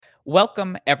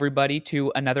Welcome, everybody,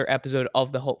 to another episode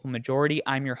of The Hopeful Majority.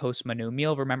 I'm your host, Manu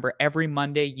Meal. Remember, every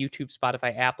Monday, YouTube,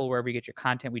 Spotify, Apple, wherever you get your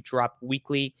content, we drop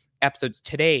weekly episodes.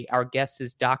 Today, our guest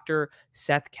is Dr.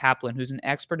 Seth Kaplan, who's an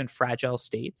expert in fragile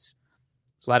states.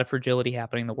 There's a lot of fragility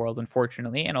happening in the world,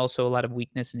 unfortunately, and also a lot of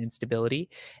weakness and instability.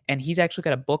 And he's actually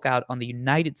got a book out on the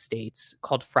United States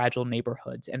called Fragile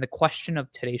Neighborhoods. And the question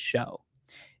of today's show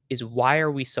is, why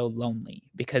are we so lonely?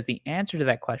 Because the answer to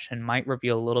that question might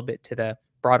reveal a little bit to the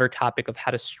broader topic of how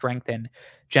to strengthen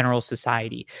general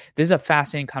society. This is a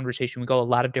fascinating conversation. We go a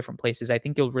lot of different places. I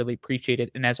think you'll really appreciate it.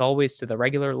 And as always, to the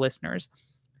regular listeners,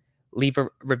 leave a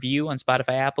review on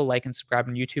Spotify, Apple, like and subscribe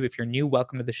on YouTube. If you're new,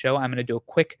 welcome to the show. I'm going to do a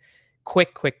quick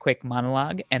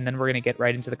monologue, and then we're going to get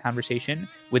right into the conversation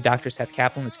with Dr. Seth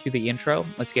Kaplan. Let's cue the intro.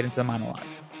 Let's get into the monologue.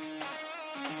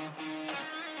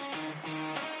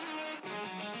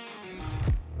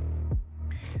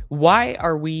 Why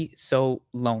are we so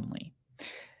lonely?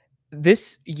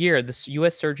 This year, the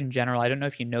U.S. Surgeon General, I don't know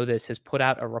if you know this, has put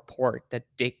out a report that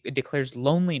declares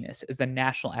loneliness as the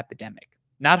national epidemic.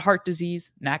 Not heart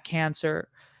disease, not cancer,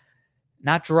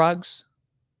 not drugs.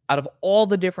 Out of all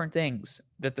the different things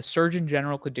that the Surgeon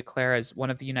General could declare as one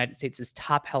of the United States'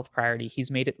 top health priority, he's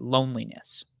made it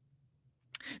loneliness.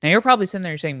 Now, you're probably sitting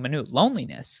there saying, Manu,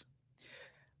 loneliness?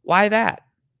 Why that?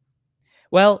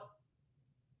 Well,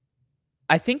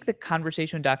 I think the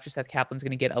conversation with Dr. Seth Kaplan is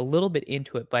going to get a little bit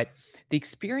into it, but the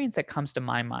experience that comes to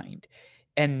my mind,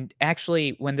 and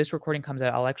actually when this recording comes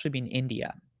out, I'll actually be in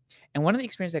India. And one of the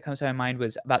experiences that comes to my mind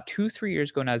was about 2-3 years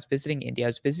ago when I was visiting India. I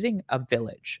was visiting a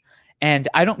village. And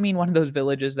I don't mean one of those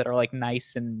villages that are like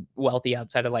nice and wealthy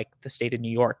outside of like the state of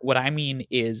New York. What I mean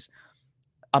is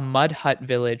a mud hut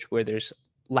village where there's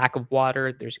lack of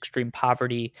water, there's extreme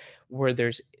poverty, where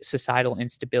there's societal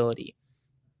instability.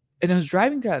 And I was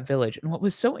driving through that village, and what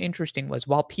was so interesting was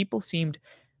while people seemed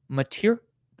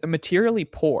materially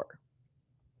poor,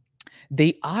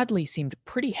 they oddly seemed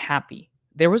pretty happy.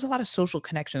 There was a lot of social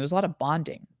connection. There was a lot of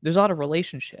bonding. There's a lot of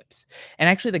relationships. And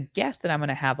actually, the guest that I'm going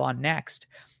to have on next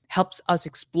helps us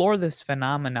explore this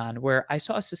phenomenon where I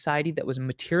saw a society that was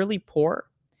materially poor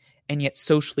and yet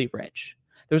socially rich.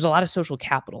 There was a lot of social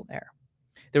capital there.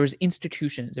 There was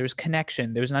institutions. There was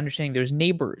connection. There was an understanding. There was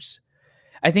neighbors.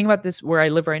 I think about this where I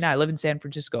live right now. I live in San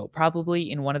Francisco, probably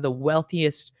in one of the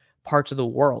wealthiest parts of the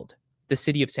world, the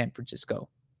city of San Francisco.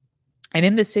 And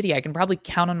in this city, I can probably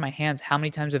count on my hands how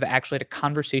many times I've actually had a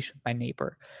conversation with my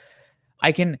neighbor.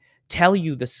 I can tell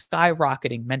you the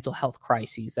skyrocketing mental health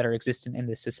crises that are existent in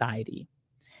this society.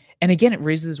 And again, it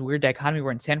raises this weird dichotomy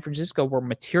where in San Francisco, we're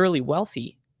materially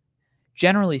wealthy,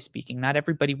 generally speaking, not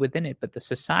everybody within it, but the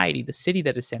society, the city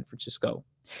that is San Francisco,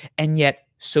 and yet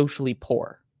socially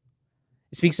poor.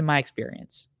 It speaks to my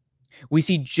experience. We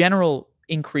see general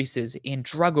increases in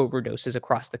drug overdoses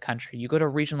across the country. You go to a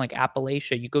region like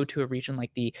Appalachia, you go to a region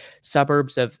like the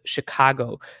suburbs of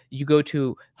Chicago, you go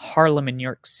to Harlem in New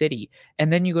York City,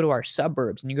 and then you go to our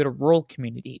suburbs and you go to rural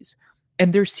communities.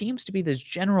 And there seems to be this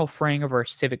general fraying of our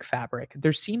civic fabric.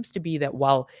 There seems to be that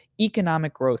while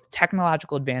economic growth,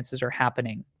 technological advances are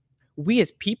happening, we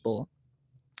as people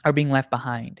are being left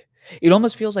behind. It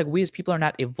almost feels like we as people are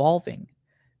not evolving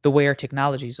the way our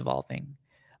technology is evolving.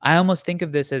 I almost think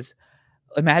of this as,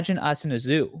 imagine us in a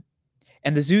zoo,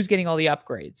 and the zoo's getting all the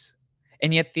upgrades,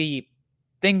 and yet the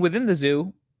thing within the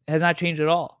zoo has not changed at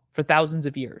all for thousands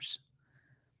of years.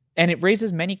 And it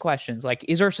raises many questions, like,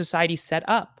 is our society set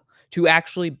up to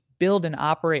actually build and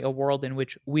operate a world in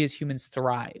which we as humans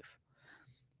thrive?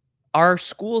 Are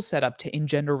schools set up to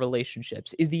engender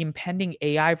relationships? Is the impending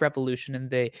AI revolution and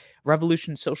the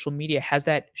revolution in social media, has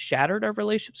that shattered our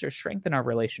relationships or strengthened our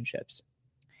relationships?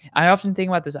 I often think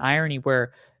about this irony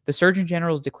where the Surgeon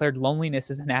General has declared loneliness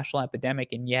as a national epidemic,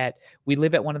 and yet we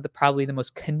live at one of the probably the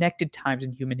most connected times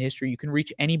in human history. You can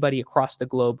reach anybody across the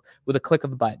globe with a click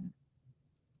of a button.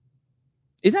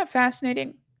 Isn't that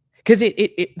fascinating? Because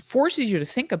it forces you to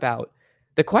think about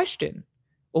the question,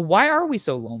 well, why are we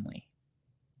so lonely?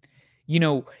 You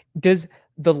know, does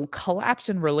the collapse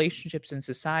in relationships in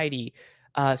society,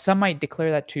 some might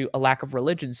declare that to a lack of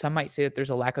religion. Some might say that there's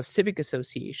a lack of civic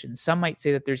association. Some might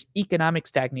say that there's economic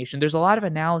stagnation. There's a lot of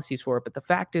analyses for it, but the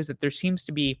fact is that there seems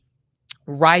to be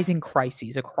rising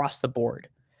crises across the board.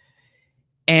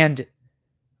 And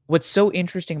what's so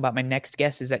interesting about my next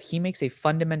guest is that he makes a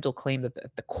fundamental claim that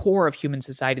at the core of human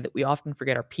society that we often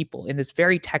forget are people. In this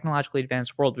very technologically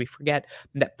advanced world, we forget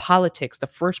that politics, the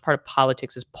first part of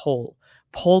politics is poll.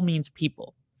 Poll means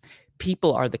people.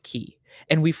 People are the key.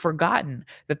 And we've forgotten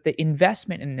that the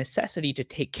investment and necessity to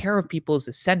take care of people is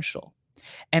essential.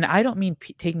 And I don't mean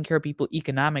taking care of people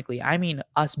economically. I mean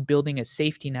us building a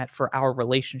safety net for our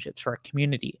relationships, for our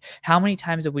community. How many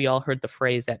times have we all heard the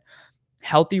phrase that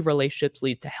healthy relationships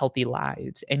lead to healthy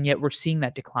lives, and yet we're seeing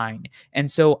that decline? And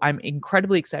so I'm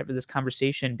incredibly excited for this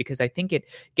conversation because I think it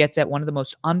gets at one of the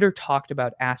most under talked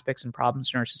about aspects and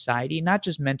problems in our society, not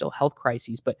just mental health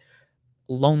crises, but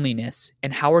loneliness,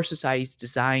 and how our society is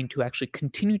designed to actually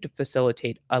continue to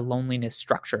facilitate a loneliness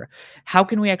structure. How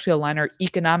can we actually align our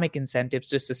economic incentives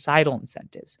to societal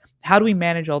incentives? How do we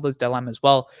manage all those dilemmas?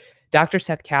 Well, Dr.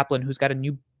 Seth Kaplan, who's got a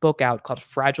new book out called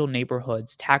Fragile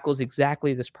Neighborhoods, tackles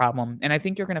exactly this problem. And I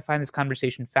think you're going to find this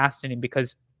conversation fascinating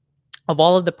because of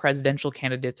all of the presidential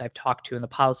candidates I've talked to, and the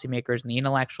policymakers and the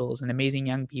intellectuals and amazing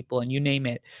young people, and you name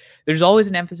it, there's always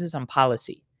an emphasis on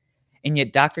policy. And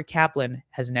yet Dr. Kaplan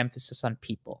has an emphasis on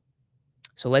people.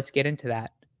 So let's get into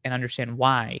that and understand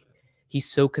why he's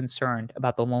so concerned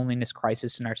about the loneliness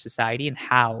crisis in our society and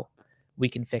how we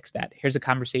can fix that. Here's a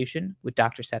conversation with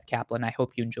Dr. Seth Kaplan. I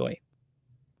hope you enjoy.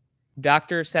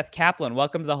 Dr. Seth Kaplan,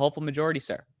 welcome to the Hopeful Majority,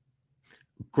 sir.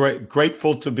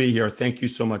 Grateful to be here. Thank you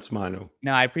so much, Manu.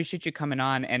 No, I appreciate you coming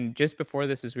on. And just before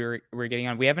this, as we were getting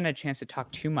on, we haven't had a chance to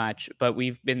talk too much, but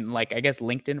we've been like, I guess,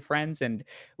 LinkedIn friends, and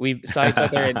we saw each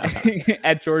other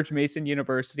at George Mason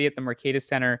University at the Mercatus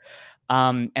Center.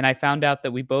 And I found out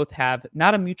that we both have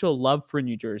not a mutual love for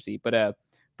New Jersey, but a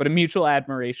mutual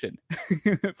admiration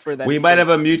for that. We might have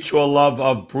a mutual love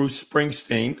of Bruce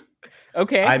Springsteen.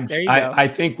 Okay, there you go. I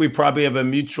think we probably have a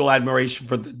mutual admiration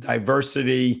for the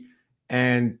diversity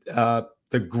and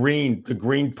the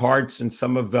green parts and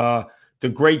some of the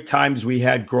great times we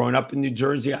had growing up in New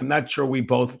Jersey. I'm not sure we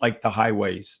both like the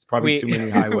highways. Probably too many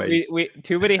highways.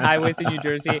 Too many highways in New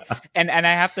Jersey. And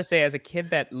I have to say, as a kid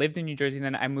that lived in New Jersey, and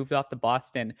then I moved off to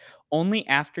Boston, only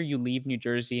after you leave New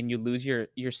Jersey and you lose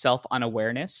your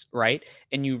self-unawareness, right?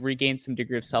 And you regain some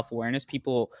degree of self-awareness,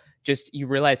 you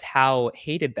realize how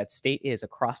hated that state is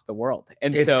across the world.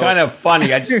 And it's kind of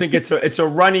funny. I just think it's a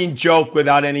running joke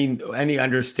without any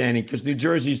understanding, because New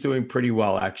Jersey's doing pretty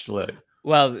well, actually.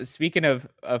 Well, speaking of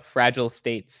fragile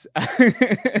states,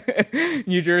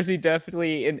 New Jersey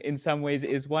definitely in some ways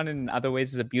is one, and in other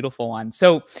ways is a beautiful one.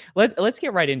 So let's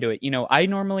get right into it. I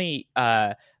normally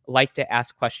like to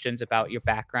ask questions about your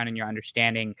background and your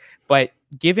understanding, but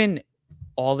given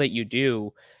all that you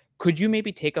do, could you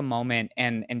maybe take a moment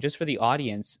and just for the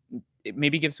audience,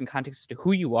 maybe give some context to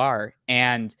who you are,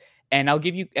 and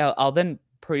I'll then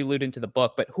prelude into the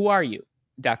book. But who are you,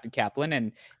 Dr. Kaplan,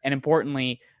 and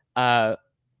importantly,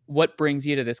 what brings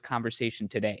you to this conversation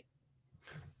today?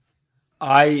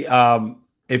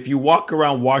 If you walk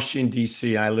around Washington,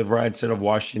 D.C., I live right outside of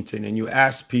Washington, and you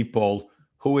ask people,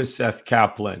 who is Seth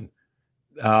Kaplan?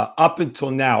 Up until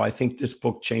now, I think this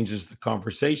book changes the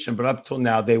conversation, but up till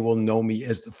now, they will know me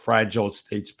as the fragile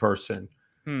states person.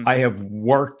 I have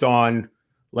worked on,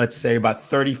 let's say, about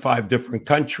 35 different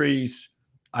countries.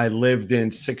 I lived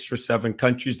in 6 or 7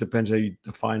 countries, depends how you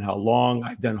define how long.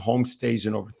 I've done homestays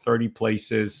in over 30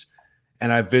 places,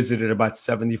 and I've visited about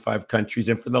 75 countries.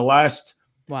 And for the last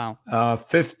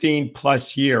 15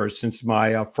 plus years, since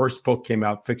my first book came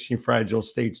out, Fixing Fragile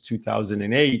States,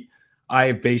 2008, I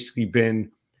have basically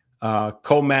been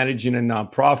co-managing a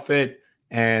nonprofit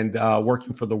and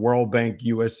working for the World Bank,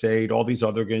 USAID, all these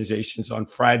other organizations on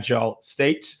fragile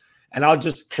states. And I'll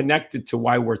just connect it to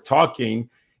why we're talking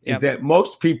is that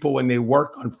most people, when they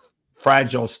work on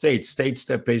fragile states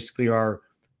that basically are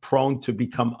prone to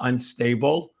become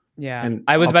unstable. Yeah. And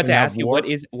I was about to ask you, what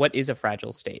is a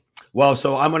fragile state? Well,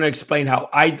 so I'm going to explain how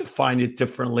I define it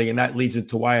differently, and that leads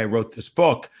into why I wrote this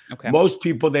book. Okay. Most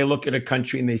people, they look at a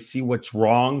country and they see what's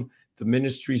wrong. The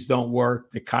ministries don't work.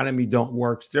 The economy don't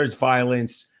work. There's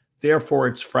violence. Therefore,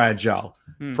 it's fragile.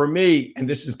 For me, and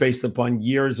this is based upon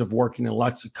years of working in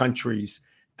lots of countries,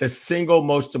 the single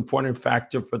most important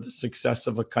factor for the success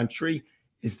of a country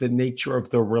is the nature of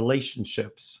the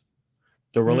relationships.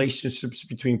 The relationships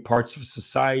between parts of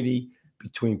society,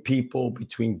 between people,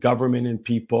 between government and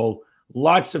people,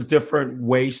 lots of different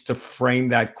ways to frame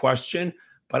that question.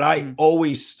 But I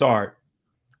always start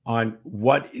on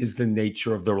what is the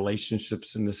nature of the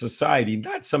relationships in the society,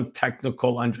 not some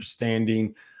technical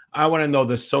understanding. I want to know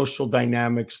the social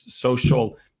dynamics, the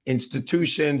social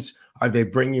institutions. Are they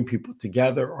bringing people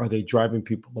together? Are they driving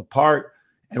people apart?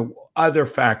 And other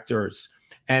factors.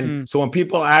 And so when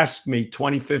people ask me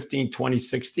 2015,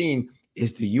 2016,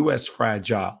 is the U.S.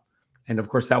 fragile? And of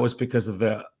course, that was because of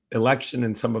the election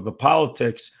and some of the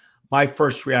politics. My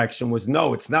first reaction was,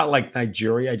 no, it's not like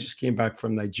Nigeria. I just came back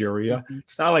from Nigeria.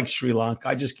 It's not like Sri Lanka.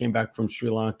 I just came back from Sri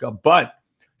Lanka. But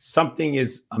something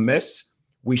is amiss.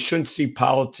 We shouldn't see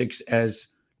politics as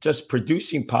just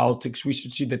producing politics. We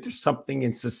should see that there's something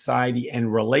in society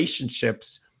and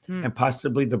relationships and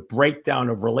possibly the breakdown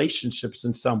of relationships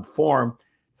in some form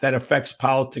that affects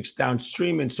politics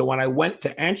downstream. And so when I went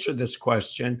to answer this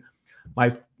question,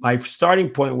 my starting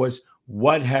point was,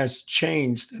 what has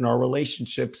changed in our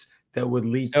relationships that would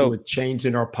lead to a change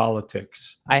in our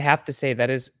politics? I have to say that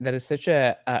is such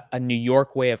a New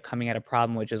York way of coming at a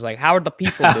problem, which is like, how are the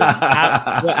people doing?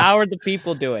 How are the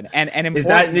people doing? And is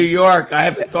that New York? I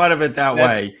haven't thought of it that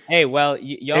way. Hey, well,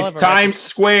 y'all it's Times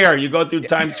Square. You go through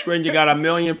Times Square and you got 1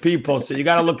 million people, so you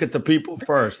got to look at the people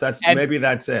first. Maybe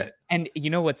that's it. And you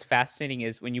know what's fascinating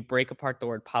is when you break apart the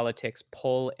word politics,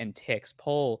 poll and ticks.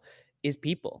 Poll is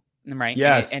people. Right.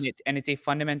 Yes. And it's a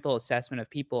fundamental assessment of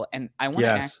people. And I want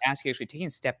to ask you, actually, taking a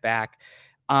step back.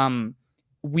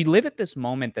 We live at this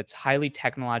moment that's highly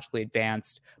technologically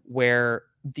advanced, where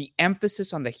the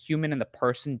emphasis on the human and the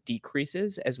person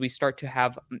decreases as we start to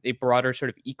have a broader sort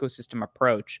of ecosystem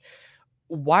approach.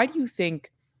 Why do you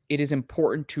think it is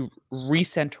important to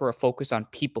recenter a focus on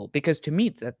people? Because to me,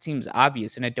 that seems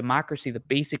obvious. In a democracy, the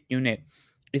basic unit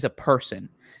is a person.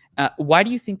 Why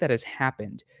do you think that has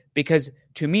happened? Because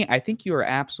to me, I think you are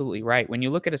absolutely right. When you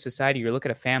look at a society, you look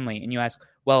at a family and you ask,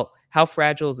 well, how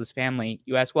fragile is this family?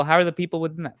 You ask, well, how are the people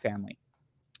within that family?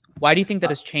 Why do you think that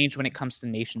has changed when it comes to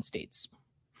nation states?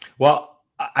 Well,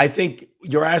 I think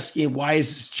you're asking, why has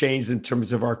this changed in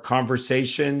terms of our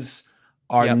conversations,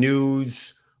 our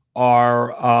news,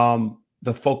 our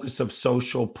the focus of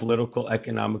social, political,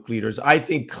 economic leaders? I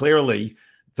think clearly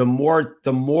the more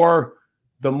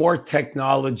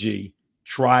technology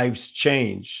drives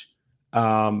change,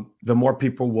 the more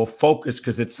people will focus,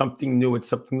 because it's something new, it's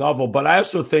something novel. But I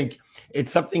also think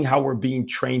it's something how we're being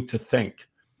trained to think.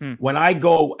 When I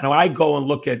go and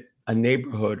look at a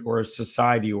neighborhood or a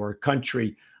society or a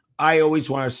country, I always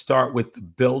want to start with the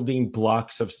building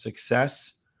blocks of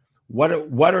success. What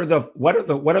are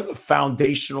the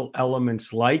foundational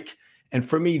elements like? And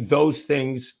for me, those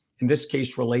things, in this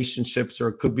case, relationships, or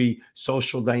it could be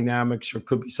social dynamics, or it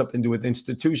could be something to do with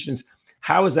institutions.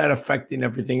 How is that affecting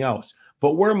everything else?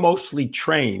 But we're mostly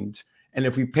trained. And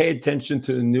if we pay attention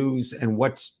to the news and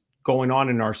what's going on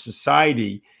in our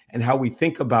society and how we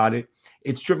think about it,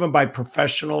 it's driven by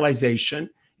professionalization.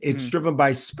 It's driven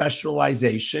by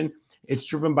specialization. It's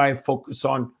driven by a focus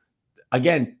on,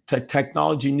 again,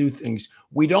 technology, new things.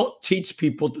 We don't teach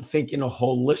people to think in a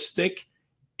holistic,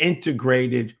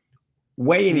 integrated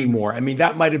way anymore. I mean,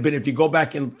 that might have been, if you go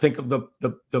back and think of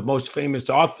the most famous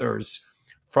authors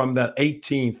from the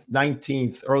 18th,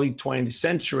 19th, early 20th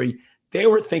century, they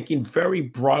were thinking very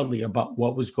broadly about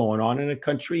what was going on in a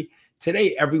country.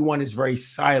 Today, everyone is very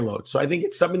siloed. So I think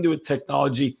it's something to do with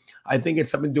technology. I think it's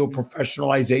something to do with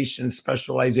professionalization,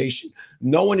 specialization.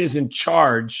 No one is in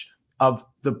charge of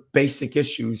the basic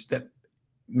issues that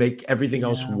make everything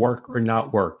else work or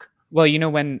not work. Well, you know,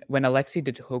 when Alexis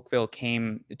de Tocqueville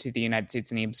came to the United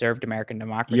States and he observed American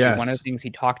democracy, one of the things he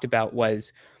talked about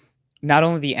was not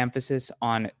only the emphasis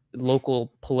on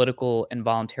local political and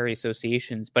voluntary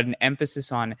associations, but an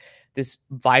emphasis on this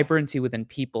vibrancy within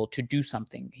people to do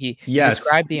something. He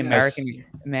described the American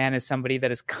man as somebody that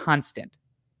is constant.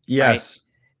 Yes.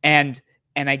 Right?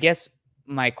 And I guess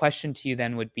my question to you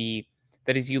then would be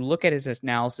that as you look at his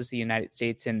analysis of the United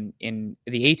States in the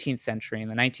 18th century and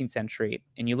the 19th century,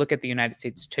 and you look at the United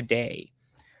States today,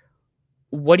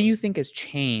 what do you think has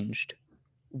changed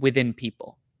within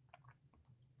people?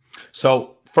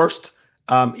 So first,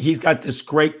 he's got this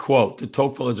great quote. De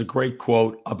Tocqueville has a great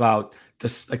quote about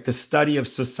this, like, the study of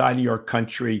society or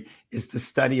country is the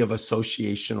study of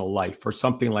associational life, or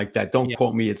something like that. Don't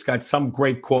quote me. It's got some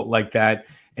great quote like that.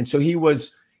 And so he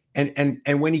was, and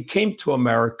when he came to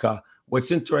America,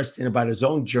 what's interesting about his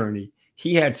own journey,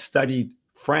 he had studied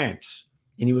France,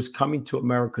 and he was coming to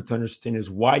America to understand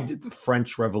is, why did the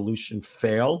French Revolution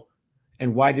fail,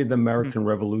 and why did the American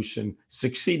Revolution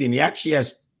succeed? And he actually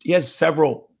has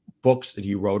several books that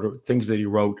he wrote, or things that he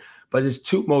wrote, but his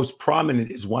two most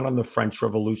prominent is one on the French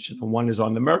Revolution and one is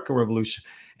on the American Revolution.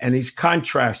 And he's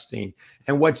contrasting.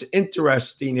 And what's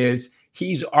interesting is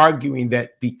he's arguing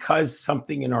that because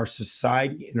something in our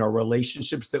society, in our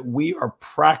relationships, that we are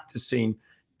practicing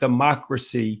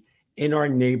democracy in our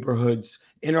neighborhoods,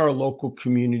 in our local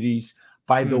communities,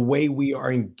 by the way we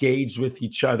are engaged with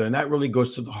each other. And that really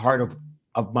goes to the heart of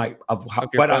what I'm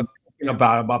talking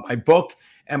about my book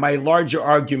and my larger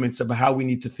arguments about how we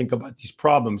need to think about these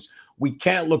problems. We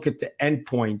can't look at the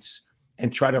endpoints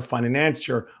and try to find an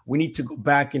answer. We need to go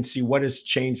back and see what has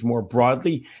changed more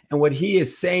broadly. And what he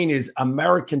is saying is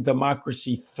American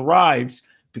democracy thrives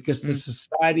because the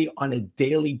society on a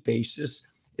daily basis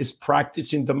is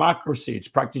practicing democracy. It's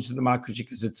practicing democracy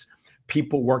because it's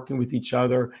people working with each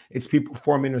other. It's people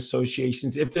forming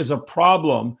associations. If there's a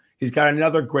problem, he's got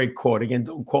another great quote. Again,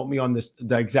 don't quote me on this,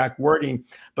 the exact wording,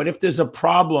 but if there's a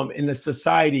problem in the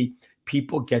society,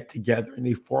 people get together and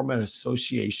they form an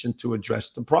association to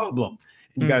address the problem.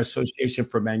 And you got association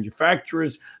for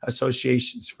manufacturers,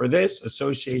 associations for this,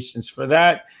 associations for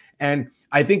that. And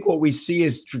I think what we see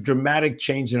is dramatic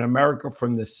change in America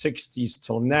from the 60s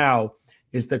till now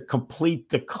is the complete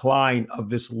decline of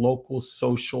this local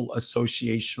social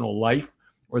associational life,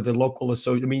 or the local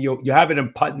association. I mean, you have it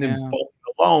in Putnam's Bowling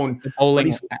Alone. The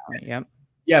bowling alley, yep.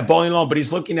 Yeah, Bowling Alone, but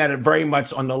he's looking at it very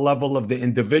much on the level of the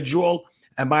individual.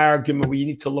 And my argument, we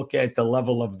need to look at the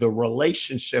level of the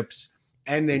relationships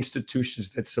and the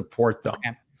institutions that support them.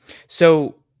 Okay.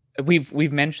 So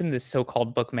we've mentioned this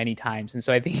so-called book many times, and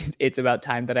so I think it's about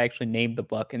time that I actually named the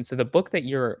book. And so the book that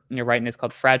you're writing is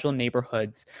called Fragile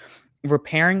Neighborhoods: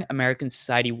 Repairing American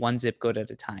Society One Zip Code at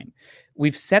a Time.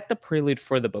 We've set the prelude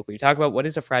for the book. We talk about what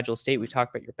is a fragile state. We talk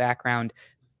about your background,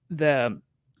 the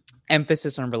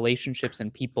emphasis on relationships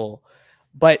and people,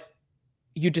 but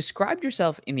you described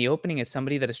yourself in the opening as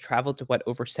somebody that has traveled to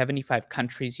over 75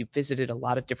 countries. You've visited a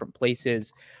lot of different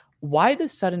places. Why the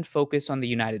sudden focus on the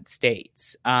United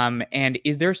States? And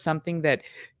is there something that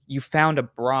you found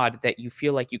abroad that you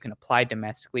feel like you can apply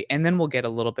domestically? And then we'll get a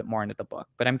little bit more into the book.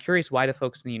 But I'm curious why the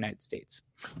focus in the United States.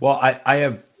 Well,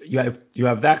 you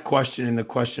have that question and the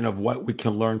question of what we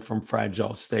can learn from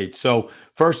fragile states. So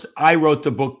first, I wrote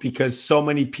the book because so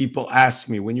many people ask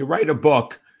me, when you write a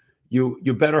book,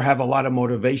 you better have a lot of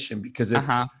motivation, because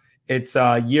it's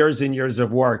years and years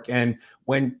of work. And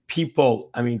when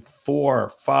people, 4,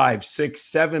 5, 6,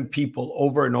 7 people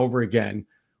over and over again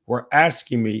were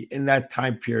asking me in that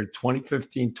time period,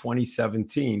 2015,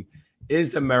 2017,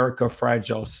 is America a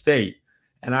fragile state?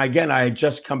 And I had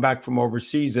just come back from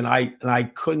overseas, and I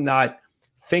could not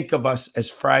think of us as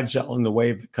fragile in the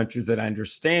way of the countries that I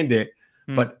understand it.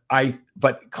 But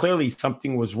clearly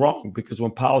something was wrong, because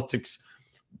when politics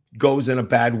goes in a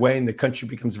bad way and the country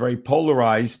becomes very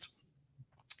polarized,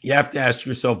 you have to ask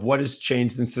yourself, what has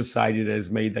changed in society that has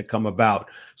made that come about?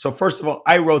 So first of all,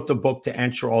 I wrote the book to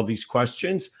answer all these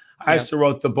questions. I also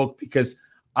wrote the book because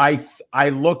I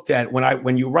looked at,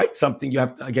 when you write something, you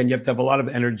have to have a lot of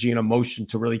energy and emotion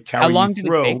to really carry you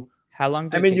through. How long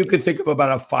did it take? You could think of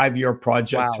about a 5-year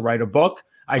project to write a book.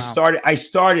 I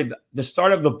started, the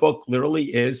start of the book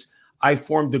literally is, I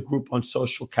formed a group on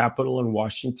social capital in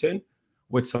Washington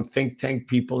with some think tank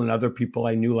people and other people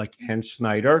I knew, like Ann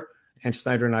Snyder. Ann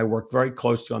Snyder and I worked very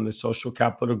closely on the social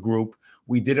capital group.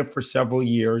 We did it for several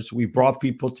years. We brought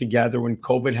people together. When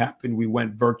COVID happened, we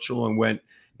went virtual and went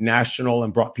national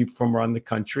and brought people from around the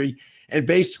country. And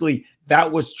basically,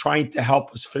 that was trying to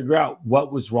help us figure out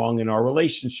what was wrong in our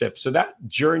relationship. So that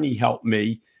journey helped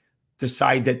me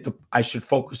decide that I should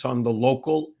focus on the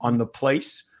local, on the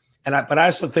place. But I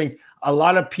also think a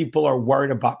lot of people are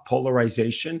worried about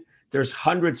polarization. There's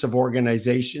hundreds of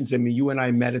organizations. You and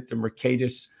I met at the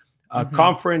Mercatus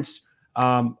conference.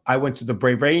 I went to the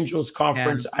Brave Angels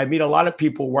conference. I meet a lot of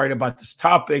people worried about this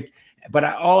topic, but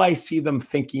all I see them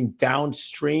thinking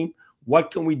downstream.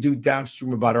 What can we do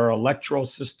downstream about our electoral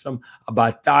system,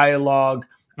 about dialogue,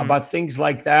 about things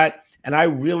like that? And I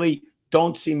really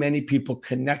don't see many people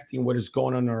connecting what is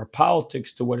going on in our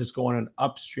politics to what is going on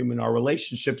upstream in our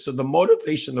relationship. So the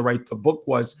motivation to write the book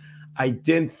was, I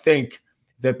didn't think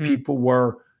that people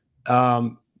were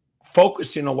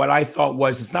focusing on what I thought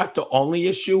was, it's not the only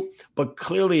issue, but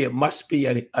clearly it must be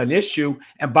an issue.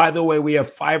 And by the way, we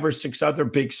have 5 or 6 other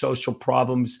big social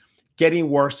problems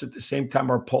getting worse at the same time.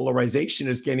 Our polarization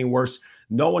is getting worse.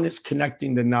 No one is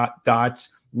connecting the dots.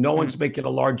 No one's making a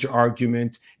larger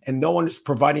argument, and no one is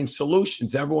providing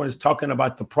solutions. Everyone is talking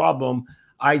about the problem.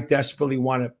 I desperately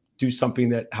want to do something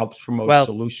that helps promote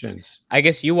solutions. I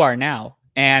guess you are now.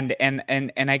 And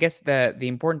I guess the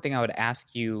important thing I would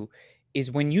ask you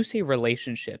is, when you say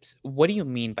relationships, what do you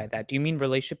mean by that? Do you mean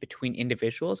relationship between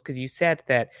individuals? Because you said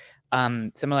that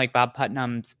someone like Bob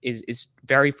Putnam's is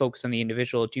very focused on the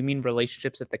individual. Do you mean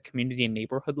relationships at the community and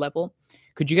neighborhood level?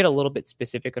 Could you get a little bit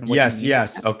specific on what you mean?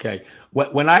 Yes. Okay.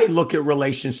 When I look at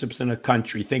relationships in a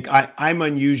country, I'm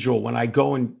unusual when I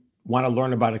go and want to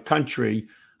learn about a country.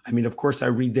 Of course, I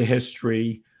read the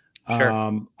history.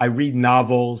 Sure. I read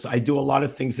novels. I do a lot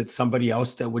of things that somebody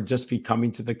else that would just be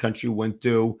coming to the country wouldn't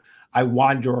do. I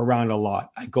wander around a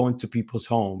lot. I go into people's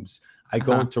homes. I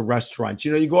go into restaurants.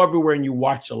 You go everywhere and you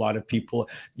watch a lot of people.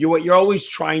 What you're always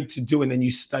trying to do, and then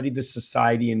you study the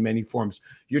society in many forms.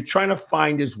 You're trying to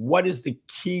find is, what is the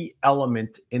key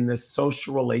element in the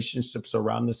social relationships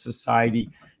around the society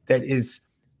that is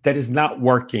not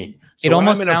working. So it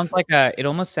almost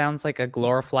sounds like a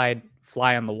glorified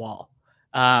fly on the wall.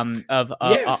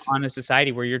 Yes. on a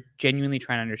society where you're genuinely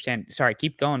trying to understand. Sorry,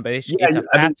 keep going, but Yeah, it's a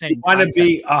I mean, you fascinating want to concept.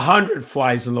 be 100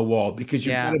 flies on the wall because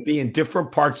you've got Yeah. to be in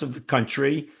different parts of the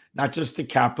country, not just the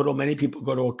capital. Many people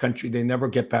go to a country, they never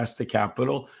get past the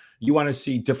capital. You want to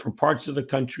see different parts of the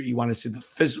country. You want to see the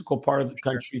physical part of the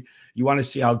Sure. country. You want to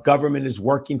see how government is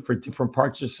working for different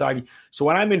parts of society. So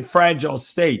when I'm in fragile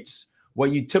states,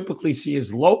 what you typically see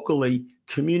is locally,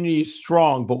 community is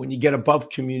strong, but when you get above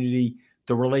community,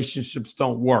 the relationships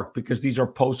don't work because these are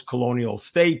post-colonial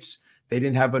states. They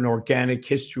didn't have an organic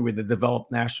history with the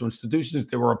developed national institutions.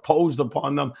 They were opposed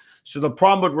upon them. So the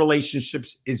problem with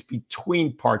relationships is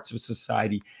between parts of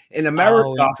society. In Oh,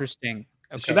 America, interesting.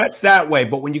 so Okay. that's that way.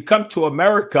 But when you come to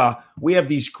America, we have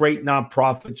these great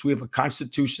nonprofits. We have a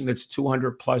constitution that's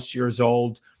 200 plus years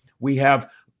old. We have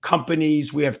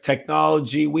companies. We have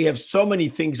technology. We have so many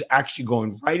things actually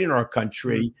going right in our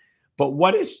country. Mhm. But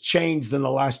what has changed in the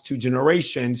last two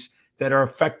generations that are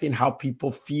affecting how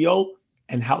people feel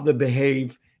and how they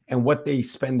behave and what they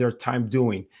spend their time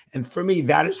doing? And for me,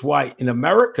 that is why in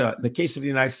America, in the case of the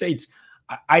United States,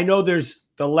 I know there's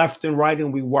the left and right,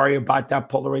 and we worry about that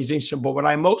polarization. But what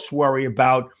I most worry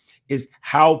about is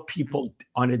how people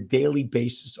on a daily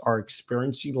basis are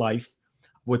experiencing life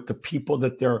with the people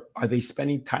that are they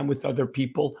spending time with other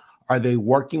people? Are they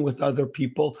working with other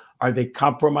people? Are they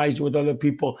compromising with other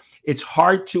people? It's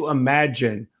hard to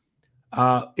imagine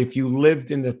if you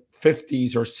lived in the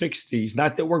 50s or 60s,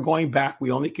 not that we're going back,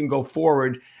 we only can go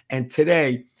forward. And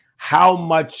today, how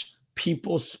much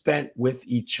people spent with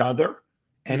each other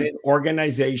and Mm. in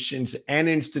organizations and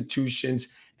institutions,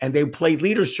 and they played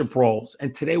leadership roles.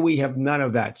 And today we have none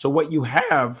of that. So, what you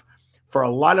have for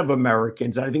a lot of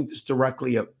Americans, I think this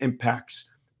directly impacts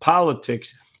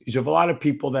politics, is you have a lot of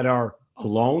people that are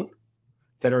alone,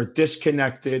 that are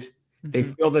disconnected. They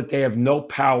Mhm. feel that they have no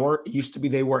power. It used to be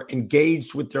they were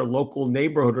engaged with their local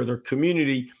neighborhood or their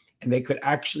community, and they could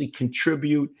actually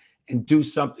contribute and do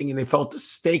something. And they felt a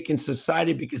stake in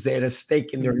society because they had a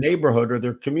stake in their Mhm. neighborhood or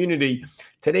their community.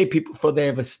 Today, people feel they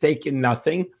have a stake in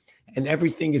nothing, and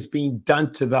everything is being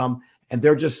done to them. And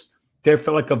they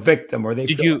feel like a victim or they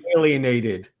Did feel you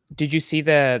alienated. did you see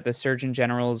the Surgeon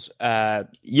General's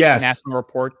Yes, national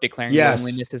report declaring yes,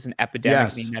 loneliness as an epidemic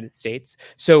in the yes. United States?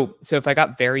 So if I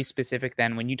got very specific,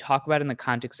 then when you talk about it in the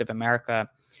context of America,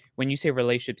 when you say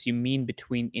relationships, you mean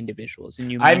between individuals,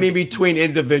 and you I mean mean, between between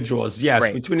individuals, yes,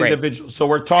 great, between great. individuals. So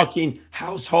we're talking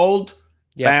household,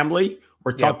 Yep, family,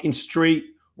 we're yep, talking street,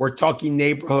 we're talking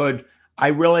neighborhood. I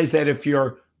realize that if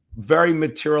you're very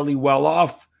materially well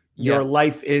off, your yep.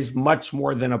 life is much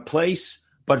more than a place.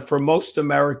 But for most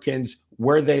Americans,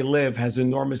 where they live has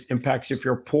enormous impacts. If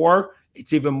you're poor,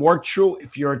 it's even more true.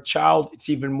 If you're a child, it's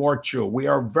even more true. We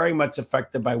are very much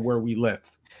affected by where we live.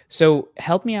 So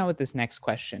help me out with this next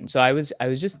question. So I was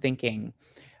just thinking,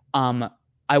 um,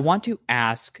 I want to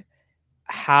ask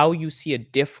how you see a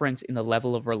difference in the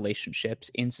level of relationships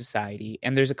in society.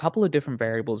 And there's a couple of different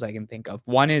variables I can think of.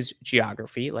 One is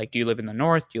geography, like do you live in the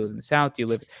north, do you live in the south, do you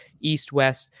live east,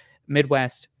 west,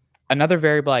 midwest? Another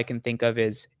variable I can think of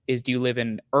is do you live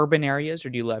in urban areas or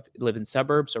do you live in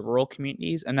suburbs or rural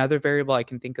communities? Another variable I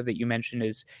can think of that you mentioned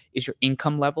is your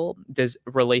income level. Does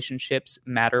relationships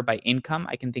matter by income?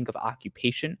 I can think of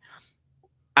occupation.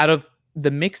 Out of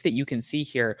the mix that you can see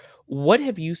here, what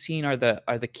have you seen are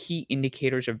the key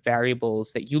indicators or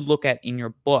variables that you look at in your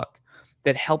book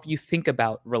that help you think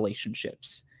about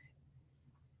relationships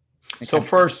in the So country?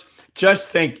 first, just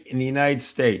think in the United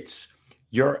States,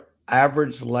 your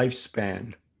average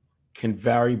lifespan can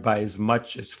vary by as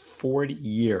much as 40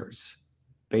 years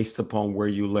based upon where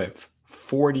you live.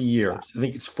 40 Wow. years. I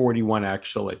think it's 41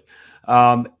 actually.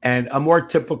 And a more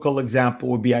typical example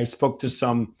would be I spoke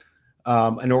to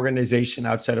an organization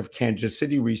outside of Kansas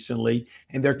City recently,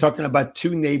 and they're talking about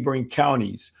two neighboring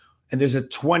counties. And there's a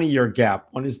 20-year gap.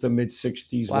 One is the mid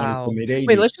 60s, one is the Wow. mid Wait,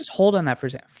 80s. let's just hold on that for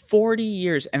a second. 40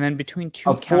 years and then between A 2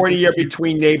 counties 40-year in Kansas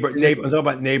between City. There's a I'm talking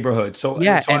about neighborhoods. So,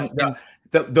 yeah, so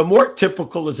the more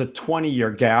typical is a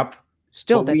 20-year gap,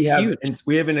 still but that's huge.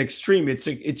 we have an extreme. It's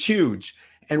huge.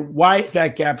 And why is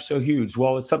that gap so huge?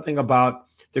 Well, it's something about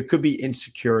there could be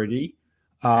insecurity,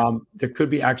 Okay. there could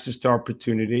be access to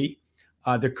opportunity,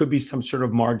 there could be some sort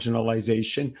of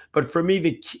marginalization. But for me,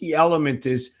 the key element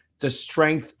is the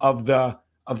strength of the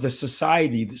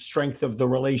society, the strength of the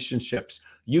relationships.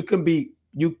 You could be.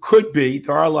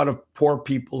 There are a lot of poor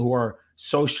people who are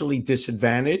socially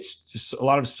disadvantaged. Just a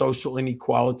lot of social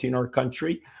inequality in our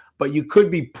country. But you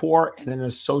could be poor and in a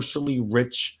socially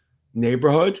rich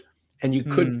neighborhood, and you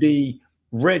could Hmm. be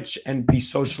rich and be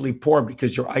socially poor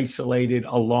because you're isolated,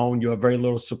 alone, you have very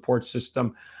little support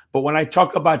system. But when I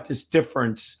talk about this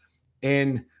difference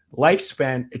in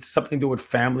lifespan, it's something to do with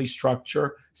family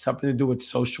structure, something to do with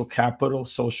social capital,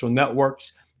 social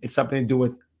networks. It's something to do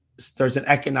with, there's an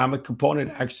economic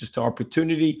component, access to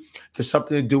opportunity. There's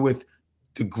something to do with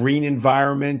the green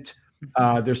environment.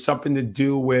 There's something to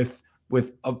do with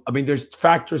I mean, there's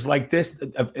factors like this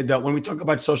that when we talk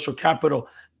about social capital,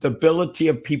 the ability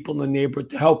of people in the neighborhood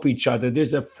to help each other.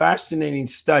 There's a fascinating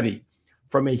study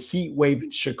from a heat wave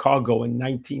in Chicago in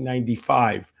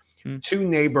 1995. Two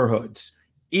neighborhoods,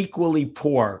 equally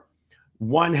poor.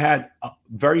 One had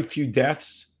very few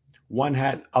deaths, one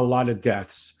had a lot of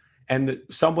deaths. And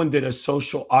someone did a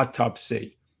social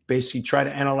autopsy, basically try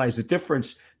to analyze the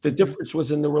difference. The difference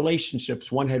was in the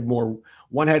relationships. One had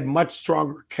much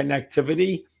stronger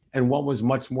connectivity, and one was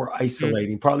much more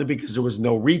isolating, probably because there was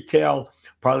no retail,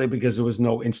 probably because there was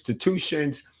no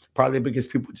institutions, probably because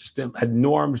people just had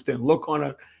norms, didn't look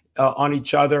on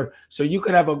each other. So you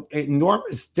could have an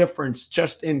enormous difference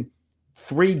just in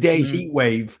 3-day heat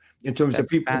wave in terms of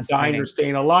people dying or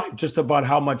staying alive, just about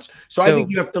how much. So I think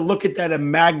you have to look at that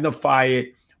and magnify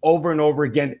it over and over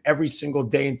again every single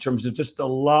day in terms of just the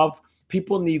love.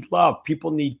 People need love.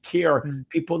 People need care.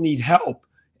 People need help.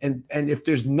 And if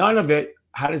there's none of it,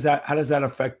 how does that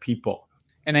affect people?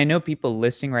 And I know people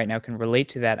listening right now can relate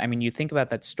to that. I mean, you think about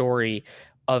that story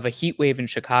of a heat wave in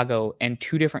Chicago and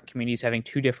two different communities having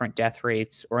two different death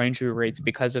rates or injury rates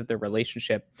because of their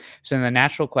relationship. So then the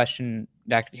natural question,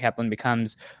 Dr. Kaplan,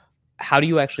 becomes, how do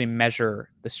you actually measure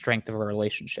the strength of a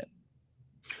relationship?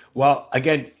 Well,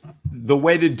 again, the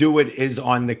way to do it is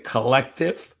on the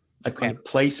collective, like on a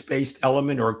place-based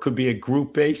element, or it could be a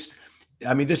group-based.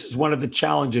 I mean, this is one of the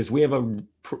challenges. We have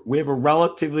a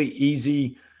relatively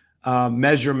easy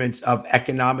measurements of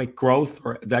economic growth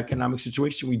or the economic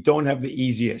situation. We don't have the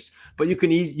easiest, but you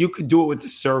could do it with a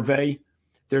survey.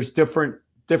 There's different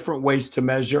ways to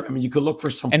measure. I mean, you could look for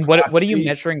some. And what are you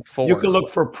measuring for? You can look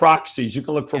for proxies. You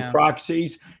can look for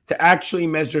proxies to actually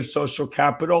measure social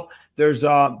capital. There's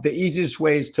the easiest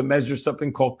ways to measure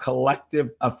something called collective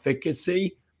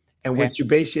efficacy, and which you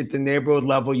basically at the neighborhood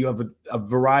level, you have a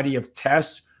variety of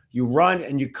tests you run,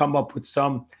 and you come up with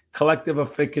some collective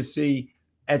efficacy.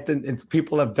 And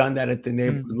people have done that at the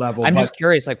neighborhood level. I'm just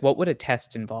curious, like, what would a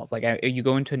test involve? Like, you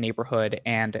go into a neighborhood,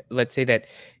 and let's say that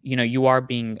you are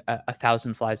being a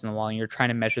thousand flies in the wall, and you're trying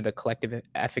to measure the collective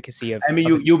efficacy of. I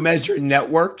mean, you measure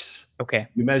networks. Okay.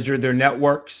 You measure their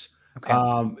networks.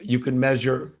 Okay. You can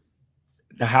measure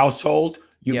the household.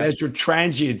 You measure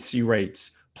transiency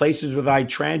rates. Places with high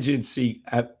transiency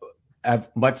have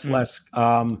much less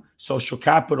social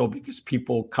capital because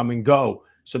people come and go,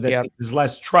 so that there's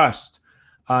less trust.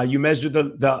 You measure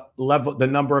the level, the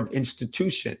number of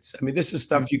institutions. I mean, this is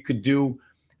stuff you could do.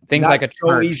 Things like a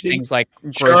church, things like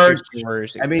grocery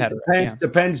stores, I mean,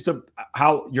 depends to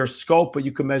how your scope, but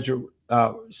you can measure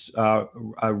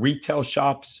retail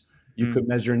shops. You could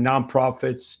measure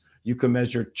nonprofits. You can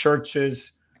measure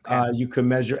churches. You can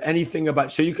measure anything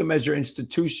about. So you can measure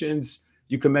institutions.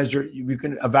 You can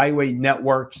evaluate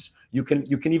networks. You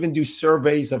can even do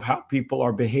surveys of how people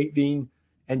are behaving.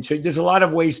 And so there's a lot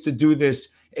of ways to do this.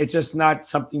 It's just not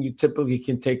something you typically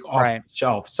can take off the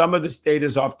shelf. Some of this data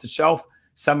is off the shelf.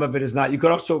 Some of it is not. You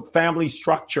could also family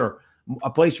structure. A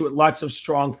place with lots of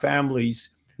strong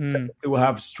families typically will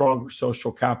have stronger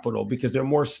social capital because they're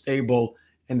more stable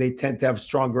and they tend to have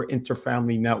stronger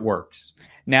interfamily networks.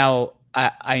 Now,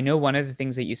 I know one of the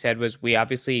things that you said was we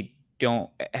obviously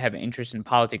don't have interest in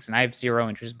politics, and I have zero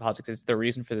interest in politics. It's the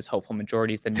reason for this hopeful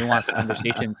majority is the nuanced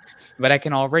conversations. But I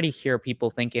can already hear people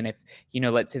thinking, if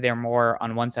let's say they're more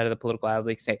on one side of the political aisle,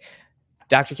 they say,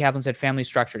 Dr. Kaplan said family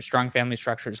structure, strong family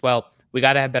structures. Well, we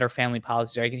got to have better family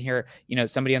policies. Or I can hear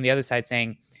somebody on the other side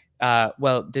saying,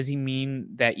 well, does he mean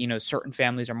that certain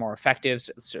families are more effective,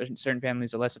 certain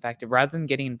families are less effective? Rather than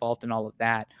getting involved in all of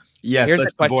that, yes,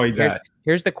 let's avoid that.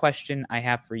 Here's the question I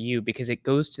have for you, because it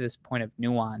goes to this point of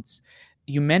nuance.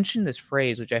 You mentioned this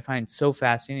phrase, which I find so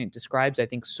fascinating. It describes, I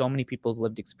think, so many people's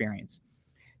lived experience,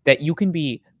 that you can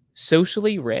be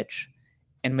socially rich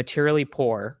and materially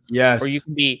poor. Yes. Or you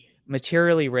can be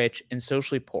materially rich and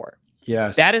socially poor.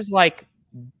 Yes. That is like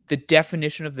the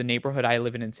definition of the neighborhood I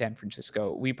live in San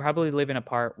Francisco. We probably live in a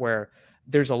part where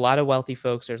there's a lot of wealthy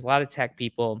folks, there's a lot of tech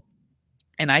people,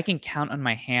 and I can count on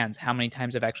my hands how many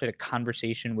times I've actually had a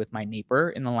conversation with my neighbor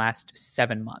in the last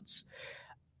 7 months.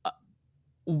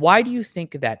 Why do you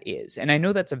think that is? And I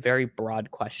know that's a very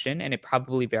broad question, and it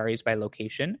probably varies by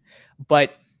location,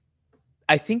 but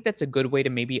I think that's a good way to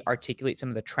maybe articulate some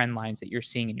of the trend lines that you're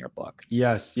seeing in your book.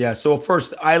 Yes. So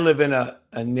first, I live in a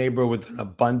neighborhood with an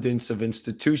abundance of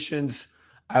institutions.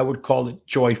 I would call it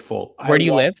joyful. Where do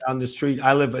you live? Down the street.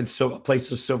 I live in a place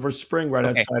of Silver Spring, right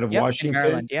outside of Washington. In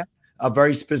Maryland, yeah. a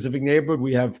very specific neighborhood.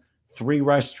 We have 3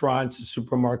 restaurants, a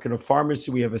supermarket, a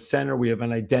pharmacy. We have a center. We have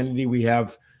an identity. We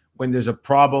have, when there's a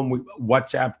problem,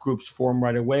 WhatsApp groups form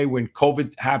right away. When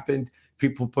COVID happened,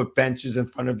 people put benches in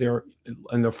front of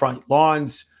in the front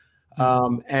lawns.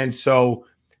 And so,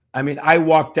 I mean, I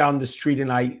walk down the street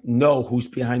and I know who's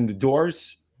behind the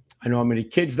doors. I know how many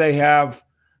kids they have.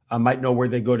 I might know where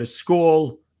they go to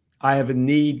school. I have a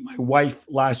need. My wife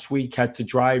last week had to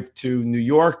drive to New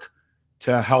York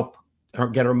to help her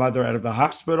get her mother out of the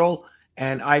hospital.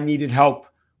 And I needed help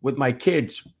with my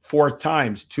kids 4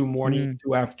 times, 2 mornings,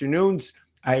 2 afternoons.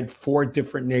 I had 4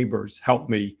 different neighbors help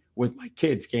me with my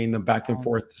kids, getting them back and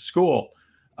forth to school.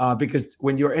 Because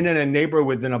when you're in a neighborhood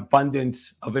with an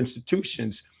abundance of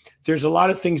institutions, there's a lot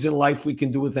of things in life we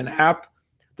can do with an app.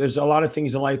 There's a lot of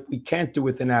things in life we can't do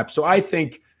with an app. So I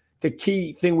think the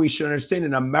key thing we should understand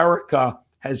in America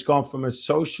has gone from a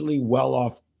socially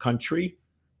well-off country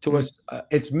to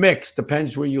it's mixed,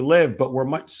 depends where you live, but we're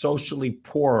much socially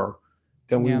poorer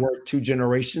than we were 2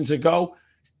 generations ago.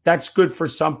 That's good for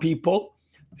some people.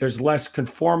 There's less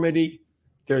conformity.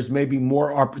 There's maybe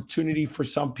more opportunity for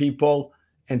some people.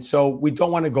 And so we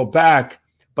don't want to go back,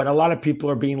 but a lot of people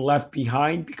are being left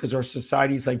behind because our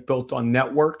society is like built on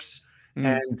networks.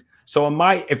 And so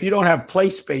if you don't have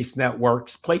place-based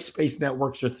networks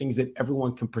are things that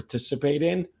everyone can participate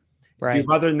in. Right. If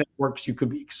you have other networks, you could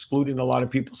be excluding a lot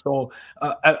of people. So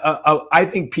I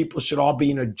think people should all be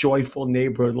in a joyful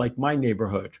neighborhood like my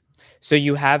neighborhood. So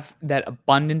you have that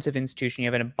abundance of institution, you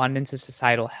have an abundance of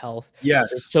societal health,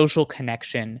 yes, social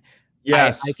connection.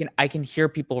 Yes, I can hear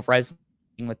people resonating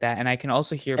with that, and I can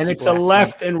also hear. And it's a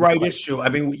left and right issue. I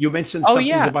mean, you mentioned some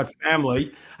things about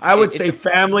family. I would say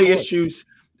family issues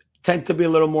tend to be a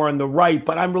little more on the right,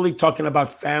 but I'm really talking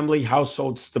about family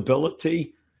household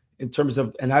stability in terms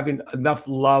of and having enough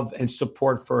love and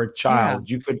support for a child.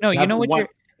 Yeah. You could you know what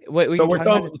we're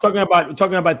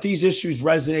talking about these issues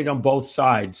resonate on both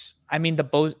sides. I mean,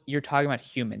 you're talking about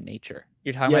human nature.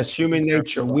 You're talking about human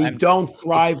nature. We don't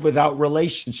thrive without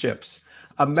relationships.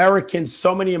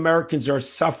 So many Americans are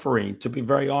suffering, to be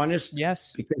very honest.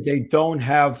 Yes. Because they don't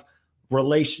have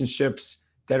relationships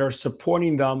that are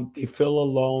supporting them. They feel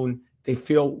alone. They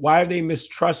feel, why are they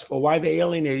mistrustful? Why are they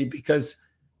alienated? Because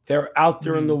they're out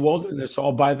there in the wilderness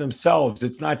all by themselves.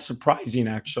 It's not surprising,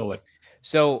 actually.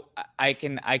 So I'm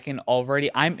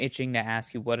itching to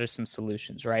ask you, what are some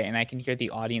solutions, right? And I can hear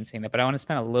the audience saying that, but I want to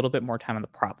spend a little bit more time on the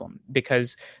problem,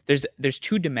 because there's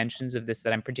 2 dimensions of this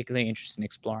that I'm particularly interested in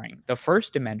exploring. The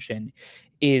first dimension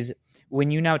is when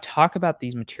you now talk about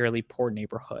these materially poor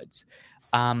neighborhoods,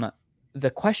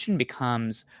 the question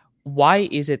becomes, why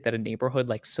is it that a neighborhood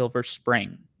like Silver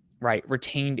Spring, right,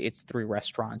 retained its 3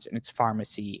 restaurants and its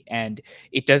pharmacy, and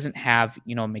it doesn't have,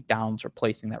 a McDonald's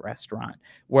replacing that restaurant,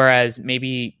 whereas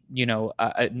maybe,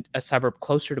 a suburb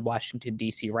closer to Washington,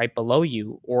 D.C., right below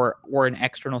you, or an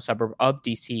external suburb of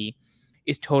D.C.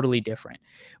 is totally different.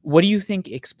 What do you think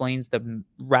explains the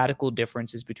radical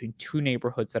differences between 2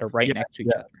 neighborhoods that are right next to each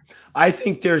other? I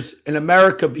think there's, in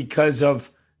America, because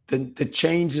of the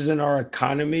changes in our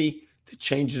economy, the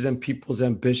changes in people's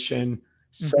ambition,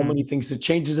 so many things, the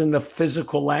changes in the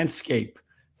physical landscape.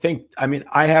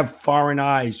 I have foreign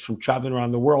eyes from traveling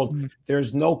around the world.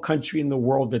 There's no country in the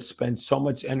world that spends so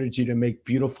much energy to make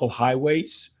beautiful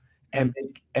highways and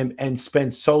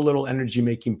spend so little energy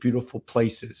making beautiful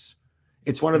places.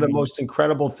 It's one of the most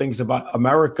incredible things about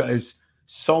America is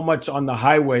so much on the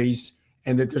highways,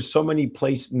 and that there's so many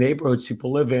neighborhoods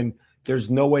people live in.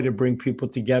 There's no way to bring people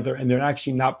together, and they're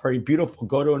actually not very beautiful.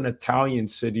 Go to an Italian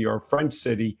city or a French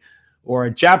city or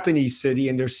a Japanese city,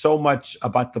 and there's so much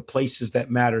about the places that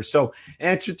matter. So,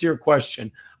 answer to your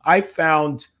question, I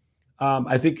found,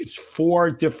 I think it's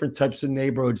 4 different types of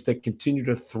neighborhoods that continue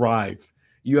to thrive.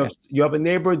 You have a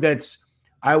neighborhood that's,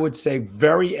 I would say,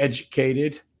 very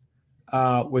educated,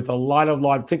 with a lot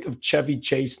of think of Chevy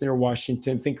Chase near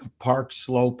Washington, think of Park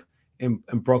Slope in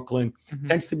Brooklyn.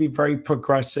 Tends to be very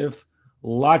progressive,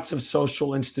 lots of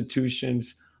social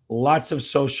institutions, lots of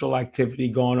social activity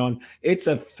going on. It's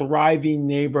a thriving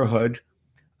neighborhood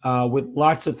with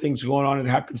lots of things going on. It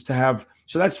happens to have,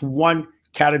 so that's one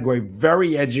category,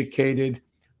 very educated,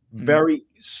 very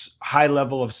high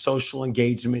level of social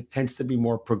engagement, tends to be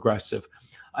more progressive.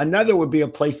 Another would be a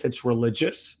place that's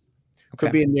religious.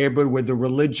 Could be a neighborhood where the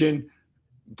religion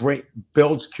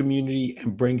builds community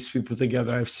and brings people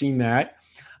together. I've seen that.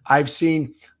 I've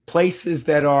seen places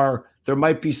that there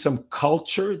might be some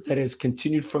culture that has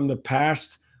continued from the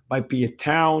past, might be a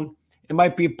town, it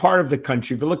might be a part of the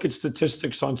country. If you look at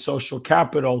statistics on social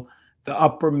capital, the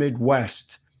upper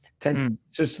Midwest tends to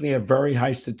consistently have very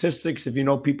high statistics. If you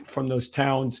know people from those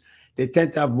towns, They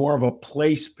tend to have more of a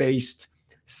place-based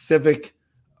civic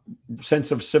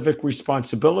sense of civic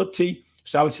responsibility.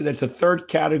 So I would say that's a third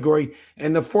category.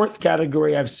 And the fourth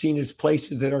category I've seen is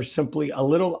places that are simply a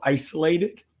little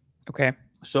isolated. Okay.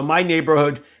 So my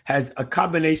neighborhood has a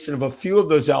combination of a few of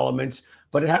those elements,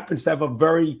 but it happens to have a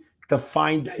very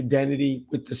defined identity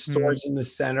with the stores in the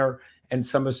center and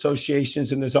some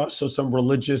associations. And there's also some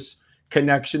religious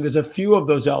connection. There's a few of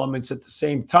those elements at the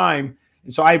same time.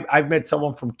 And so I've met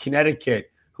someone from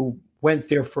Connecticut who went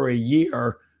there for a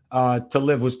year to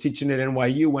live, was teaching at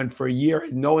NYU, went for a year,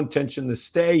 had no intention to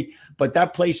stay. But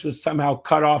that place was somehow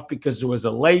cut off because there was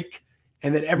a lake.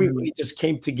 And then everybody just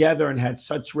came together and had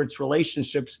such rich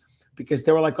relationships because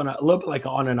they were like a little bit like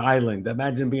on an island.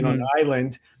 Imagine being on an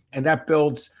island, and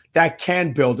that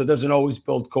can build. It doesn't always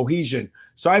build cohesion.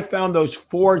 So I found those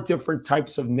 4 different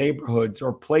types of neighborhoods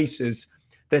or places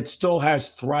that still has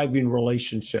thriving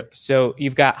relationships. So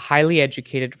you've got highly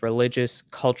educated, religious,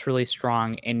 culturally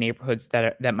strong in neighborhoods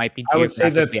that might be. I would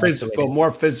say the physical, more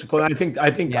physical. And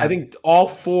I think all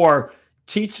 4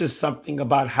 teaches something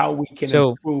about how we can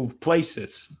improve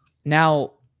places.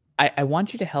 Now, I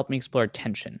want you to help me explore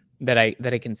tension that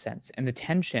I can sense. And the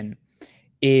tension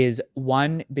is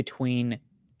one between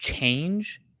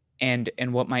change and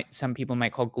what some people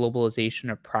might call globalization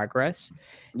or progress,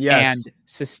 and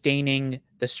sustaining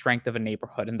the strength of a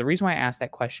neighborhood. And the reason why I asked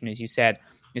that question is you said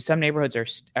some neighborhoods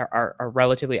are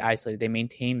relatively isolated. They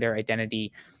maintain their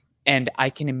identity. And I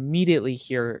can immediately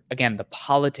hear, again, the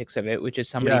politics of it, which is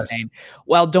somebody saying,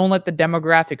 well, don't let the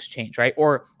demographics change, right?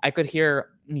 Or I could hear,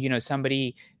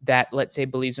 somebody that, let's say,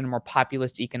 believes in a more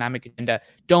populist economic agenda.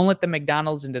 Don't let the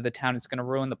McDonald's into the town. It's going to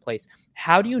ruin the place.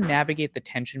 How do you navigate the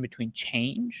tension between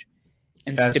change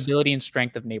and stability and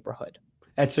strength of neighborhood?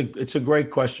 It's a great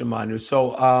question, Manu.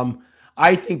 So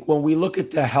I think when we look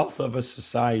at the health of a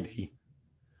society,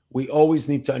 we always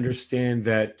need to understand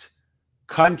that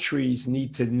countries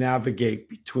need to navigate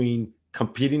between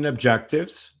competing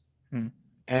objectives,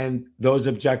 and those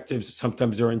objectives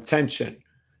sometimes are in tension.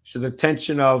 So the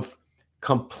tension of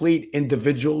complete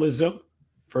individualism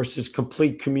versus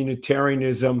complete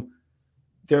communitarianism,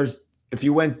 if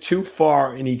you went too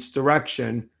far in each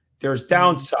direction, there's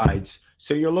downsides.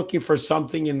 So you're looking for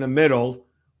something in the middle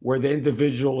where the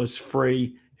individual is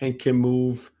free and can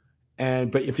move.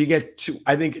 But if you get to,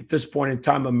 I think at this point in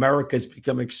time, America has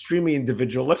become extremely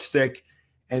individualistic,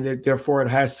 and therefore it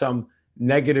has some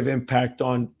negative impact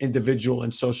on individual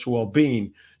and social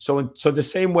well-being. So the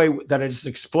same way that I just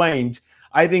explained,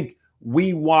 I think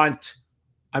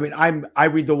I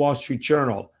read the Wall Street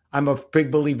Journal. I'm a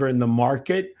big believer in the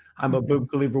market. I'm a big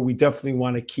believer we definitely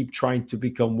want to keep trying to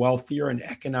become wealthier, and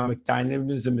economic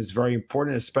dynamism is very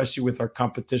important, especially with our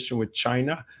competition with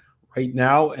China right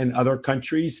now and other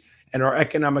countries. And our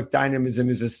economic dynamism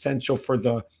is essential for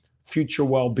the future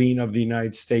well-being of the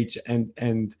United States, and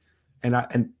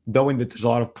knowing that there's a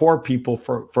lot of poor people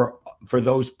for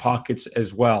those pockets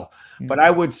as well. But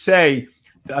I would say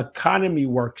the economy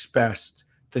works best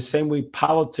the same way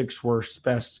politics works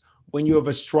best when you have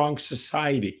a strong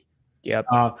society.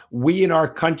 We in our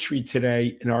country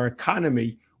today, in our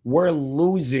economy, we're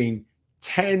losing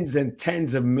tens and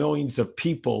tens of millions of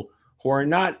people who are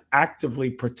not actively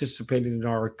participating in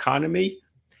our economy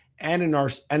and in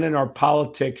our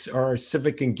politics or our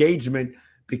civic engagement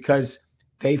because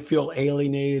they feel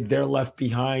alienated, they're left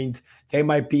behind. They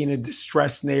might be in a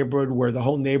distressed neighborhood where the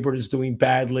whole neighborhood is doing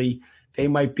badly.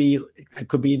 It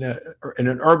could be in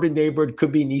an urban neighborhood,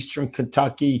 could be in Eastern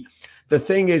Kentucky. The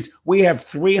thing is, we have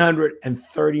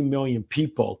 330 million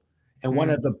people. And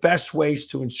one of the best ways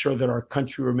to ensure that our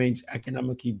country remains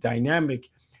economically dynamic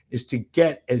is to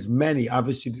get as many,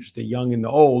 obviously there's the young and the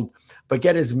old, but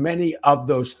get as many of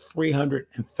those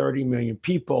 330 million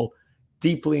people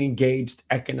deeply engaged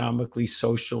economically,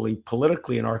 socially,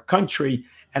 politically in our country.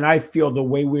 And I feel the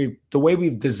way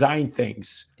we've designed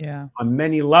things on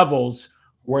many levels,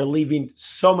 we're leaving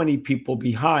so many people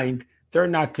behind. They're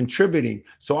not contributing.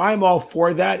 So I'm all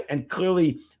for that. And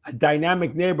clearly a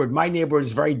dynamic neighborhood, my neighborhood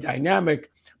is very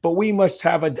dynamic, but we must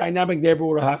have a dynamic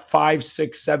neighborhood will have 5,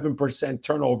 6, 7%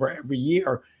 turnover every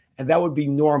year. And that would be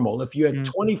normal. If you had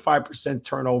 25%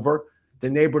 turnover, the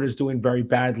neighborhood is doing very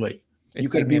badly.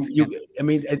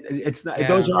 It's not,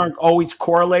 those aren't always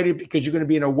correlated because you're going to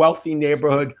be in a wealthy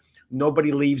neighborhood.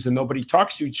 Nobody leaves and nobody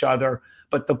talks to each other.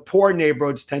 But the poor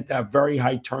neighborhoods tend to have very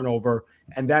high turnover.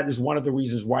 And that is one of the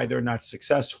reasons why they're not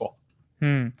successful.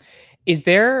 Is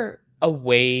there a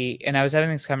way, and I was having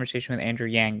this conversation with Andrew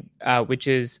Yang, which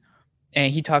is,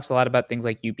 and he talks a lot about things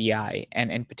like UBI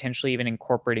and potentially even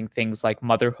incorporating things like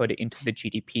motherhood into the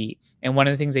GDP. And one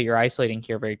of the things that you're isolating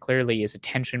here very clearly is a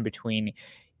tension between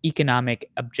economic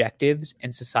objectives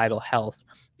and societal health,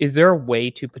 is there a way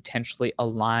to potentially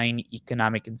align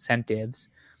economic incentives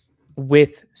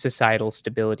with societal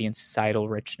stability and societal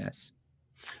richness?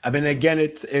 I mean, again,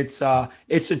 it's a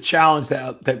challenge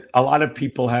that a lot of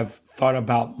people have thought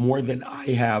about more than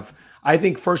I have. I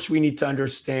think first we need to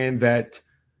understand that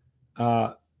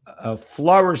uh,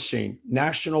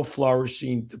 national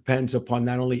flourishing depends upon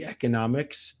not only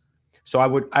economics. So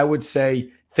I would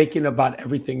say thinking about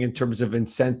everything in terms of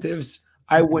incentives.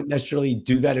 I Mhm. wouldn't necessarily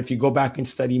do that. If you go back and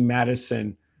study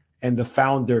Madison and the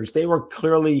founders, they were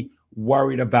clearly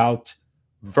worried about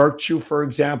virtue, for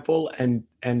example, and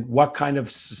what kind of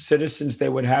citizens they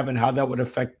would have and how that would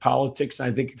affect politics. And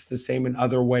I think it's the same in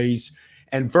other ways.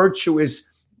 And virtue is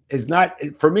not,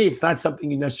 for me, it's not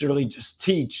something you necessarily just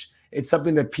teach. It's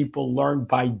something that people learn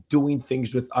by doing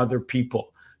things with other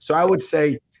people. So I would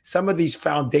say some of these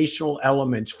foundational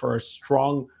elements for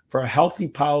a healthy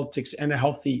politics and a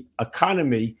healthy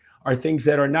economy are things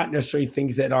that are not necessarily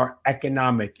things that are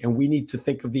economic. And we need to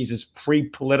think of these as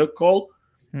pre-political,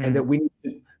 and that Mm, we need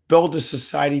to build a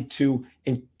society to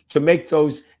make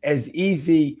those as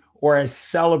easy or as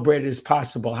celebrated as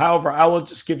possible. However, I will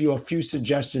just give you a few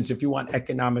suggestions if you want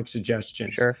economic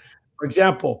suggestions. sure. For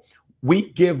example,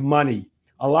 we give money.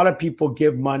 A lot of people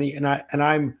give money, and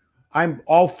I'm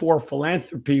all for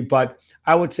philanthropy, but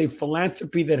I would say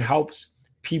philanthropy that helps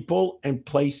people and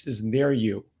places near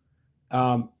you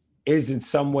um, is in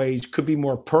some ways could be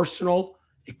more personal.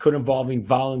 It could involve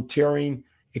volunteering.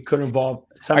 It could involve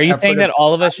Are some you saying effort of that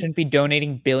all of us shouldn't be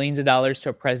donating billions of dollars to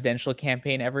a presidential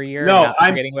campaign every year and no. not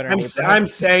I'm forgetting about our I'm neighborhood? I'm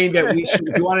saying that we should.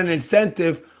 If you want an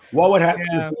incentive, what would happen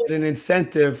if Yeah. we had an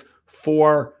incentive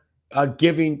for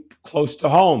giving close to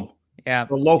home? Yeah.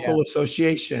 For Yeah. local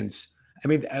associations. I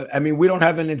mean, we don't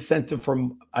have an incentive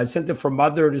for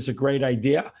motherhood is a great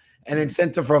idea. An Mm,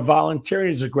 incentive for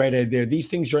volunteering is a great idea. These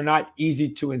things are not easy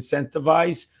to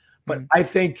incentivize, but mm. I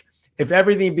think if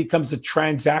everything becomes a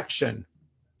transaction,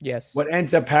 Yes. what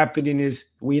ends up happening is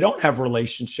we don't have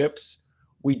relationships,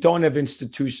 we don't have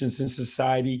institutions in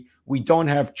society, we don't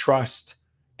have trust,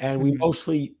 and we Mhm.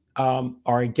 mostly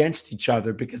are against each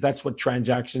other because that's what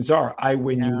transactions are. I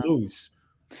win, you Yeah. lose.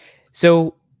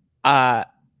 So, uh,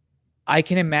 I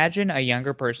can imagine a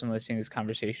younger person listening to this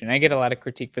conversation. I get a lot of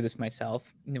critique for this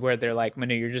myself, where they're like,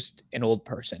 "Manu, you're just an old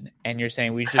person, and you're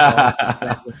saying we should all be friends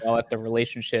and develop the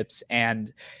relationships."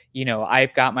 And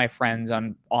I've got my friends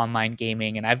on online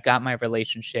gaming, and I've got my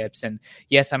relationships. And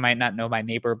yes, I might not know my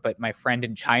neighbor, but my friend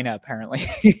in China apparently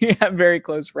I'm very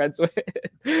close friends with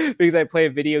because I play a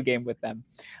video game with them.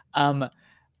 Um,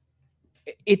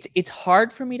 it's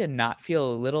hard for me to not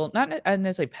feel a little, not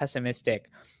necessarily pessimistic,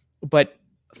 but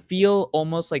feel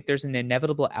almost like there's an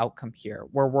inevitable outcome here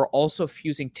where we're also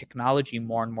fusing technology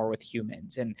more and more with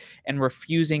humans, and we're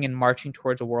fusing and marching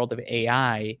towards a world of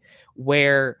AI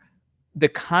where the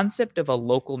concept of a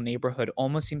local neighborhood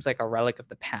almost seems like a relic of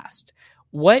the past.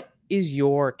 What is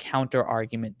your counter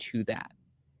argument to that?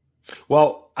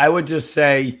 Well, I would just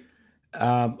say,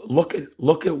 look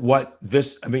at what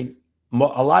this. I mean,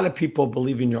 a lot of people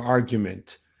believe in your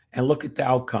argument, and look at the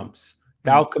outcomes. The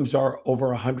Mm, outcomes are over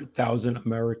 100,000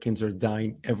 Americans are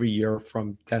dying every year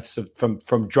from deaths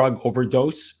from drug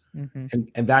overdose, mhm,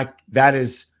 and that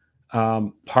is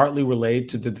partly related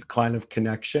to the decline of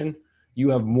connection. You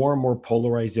have more and more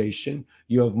polarization.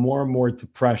 You have more and more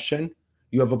depression.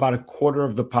 You have about a quarter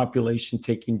of the population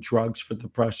taking drugs for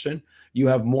depression. You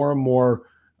have more and more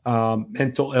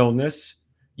mental illness.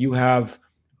 You have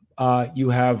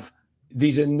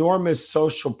these enormous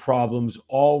social problems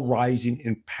all rising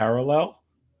in parallel.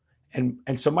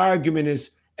 And so my argument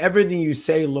is everything you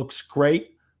say looks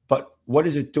great, but what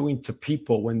is it doing to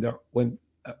people when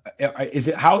is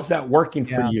it how is that working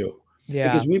for yeah, you? yeah,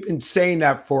 Because we've been saying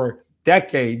that for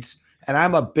decades, and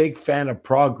I'm a big fan of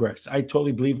progress. I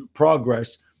totally believe in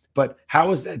progress, but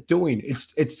how is that doing?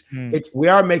 mm, It's we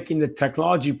are making the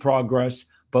technology progress,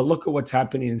 but look at what's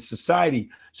happening in society.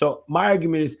 So my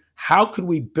argument is how could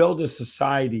we build a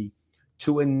society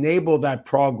to enable that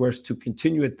progress to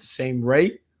continue at the same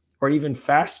rate or even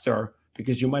faster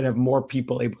because you might have more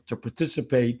people able to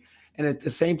participate and at the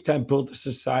same time build a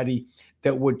society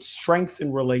that would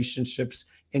strengthen relationships,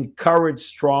 encourage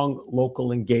strong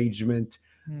local engagement.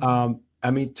 mm, I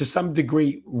mean, to some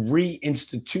degree,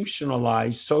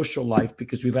 reinstitutionalize social life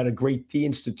because we've had a great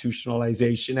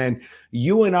deinstitutionalization. And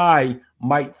you and I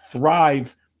might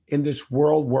thrive in this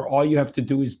world where all you have to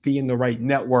do is be in the right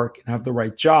network and have the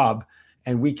right job,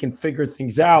 and we can figure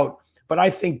things out. But I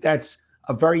think that's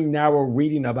a very narrow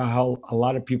reading about how a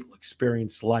lot of people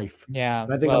experience life. yeah.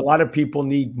 And I think a Well, lot of people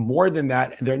need more than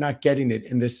that, and they're not getting it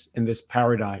in this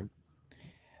paradigm.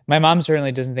 My mom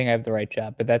certainly doesn't think I have the right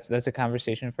job, but that's a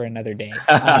conversation for another day.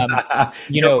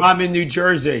 You Your know, mom in New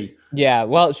Jersey. yeah,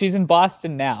 well, she's in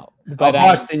Boston now, Oh, but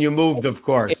Boston, you moved, of it's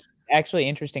course. actually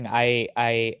interesting. I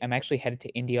am actually headed to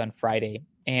India on Friday,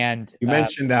 and You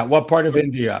mentioned that. What part of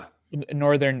India?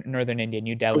 northern India,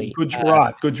 New Delhi.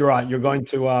 Gujarat, Gujarat. You're going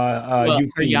to Well, UP,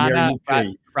 near Haryana,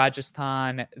 UP.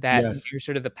 Rajasthan, that Yes, near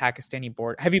sort of the Pakistani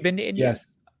border. Have you been to India? yes.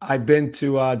 I've been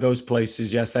to those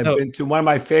places. Yes, I've So been to one of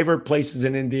my favorite places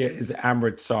in India is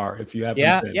Amritsar. If you haven't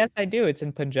yeah, been, yes, I do. It's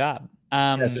in Punjab.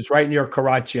 yes, it's right near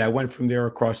Karachi. I went from there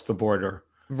across the border.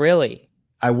 Really,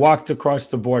 I walked across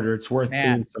the border. It's worth doing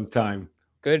man. sometime.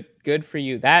 Good for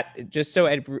you. That just so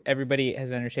everybody has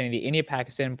an understanding, the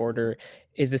India-Pakistan border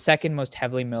is the second most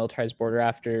heavily militarized border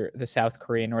after the South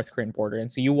Korean North Korean border,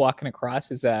 and so you walking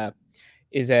across is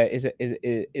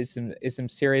some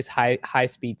serious high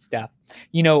speed stuff.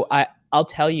 I'll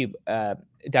tell you,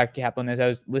 Dr. Kaplan, as I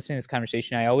was listening to this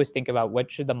conversation, I always think about what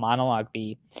should the monologue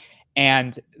be,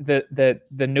 and the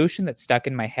notion that stuck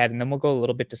in my head, and then we'll go a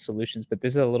little bit to solutions, but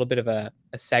this is a little bit of a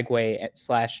segue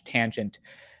slash tangent.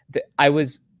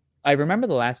 I remember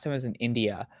the last time I was in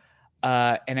India,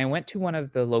 and I went to one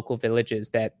of the local villages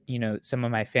that some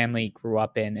of my family grew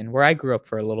up in, and where I grew up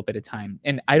for a little bit of time.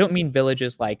 And I don't mean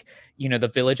villages like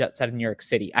the village outside of New York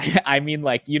City. I mean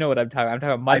like what I'm talking. I'm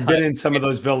talking about mud I've been huts. in some of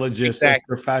those villages. Yes, Exactly,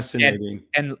 they're fascinating.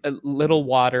 and little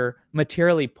water,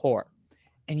 materially poor.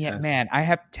 And yet, Yes, man, I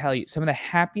have to tell you, some of the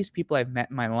happiest people I've met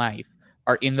in my life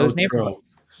are in so those true.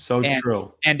 neighborhoods. So And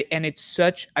true. and it's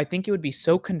such, I think it would be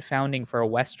so confounding for a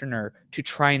Westerner to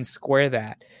try and square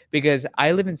that, because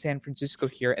I live in San Francisco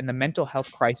here and the mental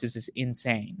health crisis is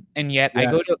insane. And yet I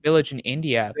go Yes, to a village in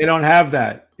India. they don't have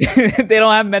that. They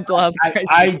don't have mental health I,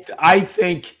 crisis, I, I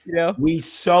think you know? we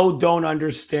so don't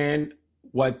understand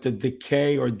what the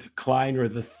decay or decline or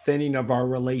the thinning of our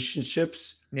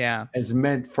relationships Yeah. has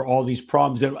meant for all these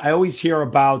problems. And I always hear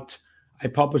about, I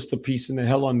published a piece in The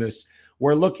Hill on this.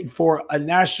 We're looking for a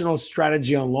national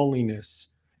strategy on loneliness.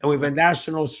 And we have a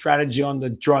national strategy on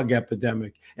the drug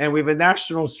epidemic. And we have a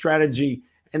national strategy,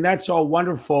 and that's all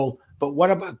wonderful. But what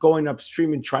about going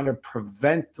upstream and trying to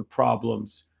prevent the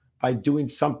problems by doing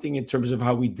something in terms of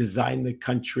how we design the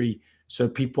country so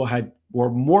people were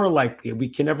more likely? We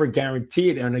can never guarantee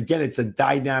it. And again, it's a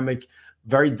dynamic,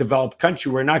 very developed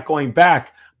country. We're not going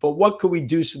back. But what could we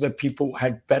do so that people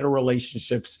had better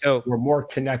relationships, So were more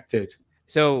connected?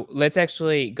 So let's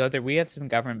actually go there. We have some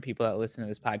government people that listen to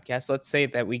this podcast. Let's say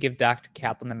that we give Dr.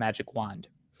 Kaplan the magic wand,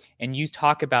 and you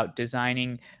talk about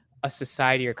designing a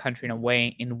society or country in a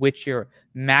way in which you're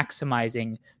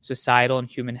maximizing societal and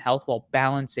human health while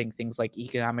balancing things like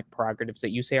economic prerogatives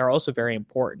that you say are also very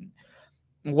important.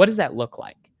 What does that look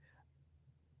like?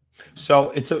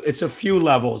 So it's a few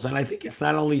levels, and I think it's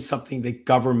not only something that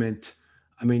government.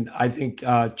 I mean, I think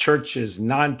churches,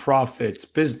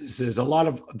 nonprofits, businesses, a lot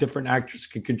of different actors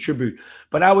can contribute.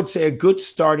 But I would say a good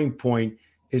starting point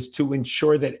is to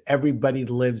ensure that everybody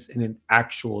lives in an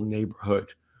actual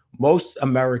neighborhood. Most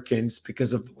Americans,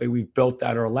 because of the way we've built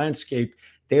out our landscape,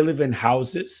 they live in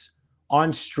houses,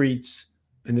 on streets,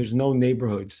 and there's no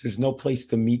neighborhoods. There's no place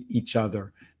to meet each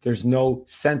other. There's no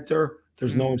center.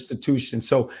 There's no institution.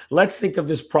 So let's think of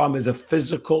this problem as a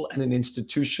physical and an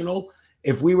institutional.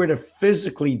 If we were to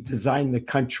physically design the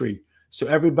country so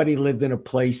everybody lived in a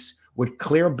place with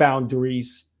clear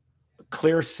boundaries, a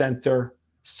clear center,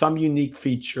 some unique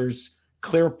features,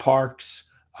 clear parks,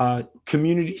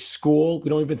 community school. We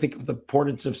don't even think of the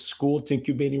importance of school to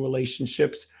incubating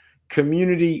relationships,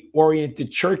 community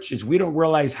oriented churches. We don't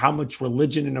realize how much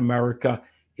religion in America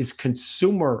is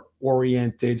consumer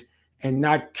oriented and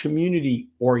not community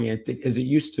oriented as it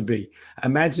used to be.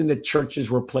 Imagine that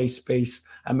churches were place based.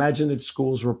 Imagine that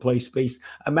schools were place based.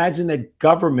 Imagine that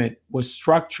government was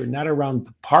structured not around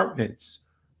departments,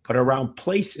 but around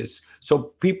places.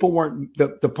 So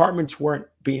the departments weren't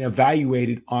being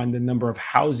evaluated on the number of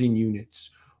housing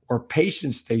units or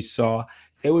patients they saw.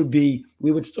 We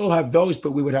would still have those,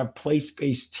 but we would have place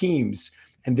based teams,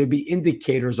 and there'd be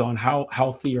indicators on how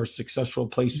healthy or successful a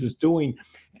place was doing.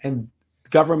 And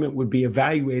government would be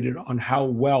evaluated on how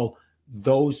well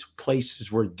those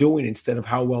places were doing instead of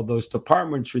how well those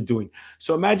departments were doing.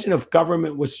 So imagine if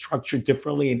government was structured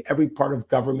differently and every part of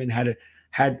government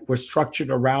was structured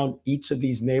around each of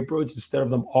these neighborhoods instead of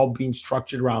them all being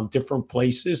structured around different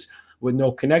places with no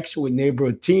connection with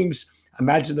neighborhood teams.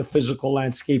 Imagine the physical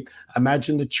landscape.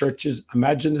 Imagine the churches.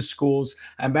 Imagine the schools.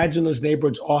 Imagine those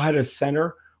neighborhoods all had a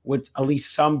center with at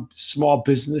least some small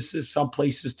businesses, some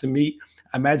places to meet.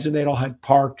 Imagine they all had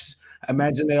parks.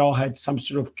 Imagine they all had some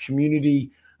sort of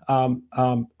community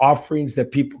offerings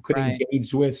that people could Right.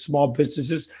 engage with, small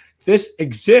businesses. This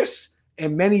exists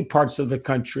in many parts of the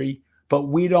country, but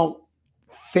we don't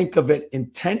think of it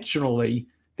intentionally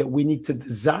that we need to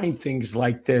design things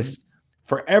like this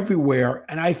for everywhere.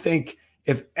 And I think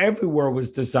if everywhere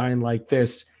was designed like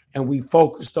this and we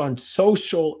focused on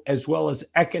social as well as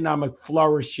economic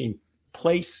flourishing,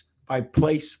 place by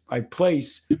place by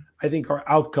place, I think our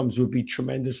outcomes would be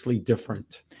tremendously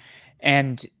different.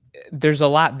 And there's a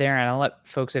lot there, and I'll let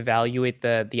folks evaluate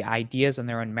the ideas on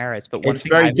their own merits. But one It's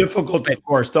thing very difficult, of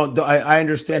course. I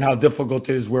understand how difficult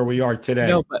it is where we are today.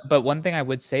 No, but one thing I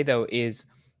would say though is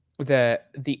the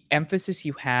emphasis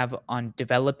you have on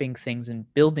developing things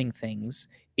and building things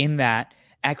in that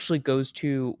actually goes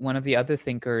to one of the other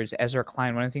thinkers, Ezra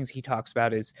Klein. One of the things he talks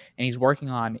about is, and he's working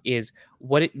on, is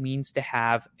what it means to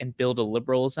have and build a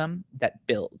liberalism that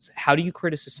builds. How do you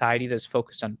create a society that's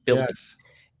focused on building? Yes.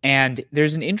 And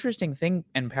there's an interesting thing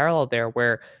and parallel there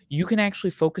where you can actually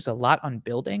focus a lot on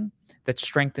building that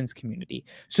strengthens community.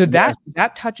 So that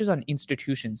touches on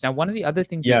institutions. Now, one of the other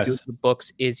things you do with the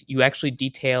books is you actually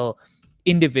detail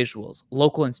individuals,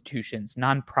 local institutions,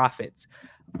 nonprofits.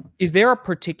 Is there a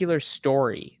particular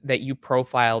story that you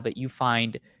profile that you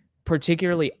find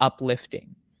particularly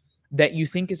uplifting that you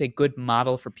think is a good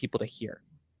model for people to hear?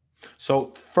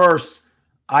 So first,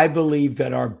 I believe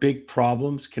that our big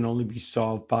problems can only be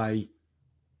solved by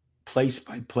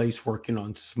place working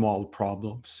on small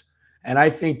problems. And I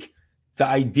think the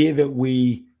idea that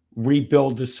we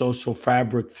rebuild the social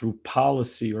fabric through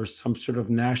policy or some sort of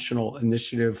national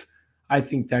initiative, I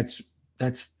think that's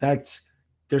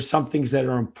there's some things that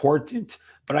are important,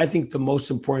 but I think the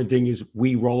most important thing is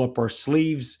we roll up our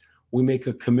sleeves, we make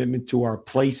a commitment to our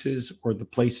places or the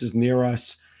places near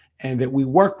us, and that we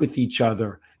work with each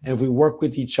other. And if we work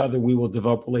with each other, we will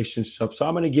develop relationships. So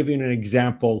I'm going to give you an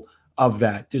example of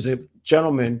that. There's a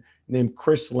gentleman named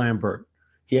Chris Lambert.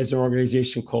 He has an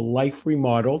organization called Life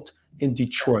Remodeled in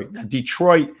Detroit. Now,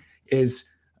 Detroit is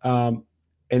an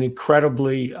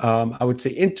incredibly, I would say,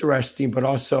 interesting, but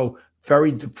also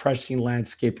very depressing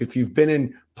landscape. If you've been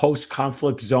in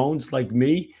post-conflict zones like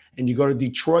me, and you go to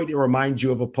Detroit, it reminds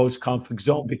you of a post-conflict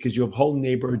zone because you have whole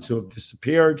neighborhoods who have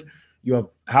disappeared. You have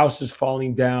houses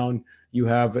falling down. You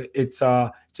have it's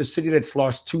a city that's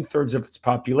lost 2/3 of its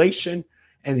population.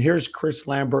 And here's Chris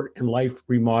Lambert in Life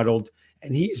Remodeled,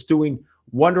 and he's doing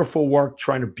wonderful work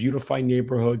trying to beautify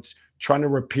neighborhoods, trying to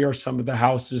repair some of the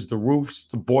houses, the roofs,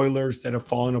 the boilers that have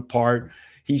fallen apart.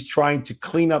 He's trying to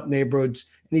clean up neighborhoods,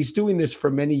 and he's doing this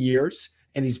for many years.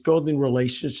 And he's building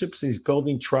relationships, and he's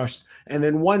building trust. And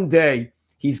then one day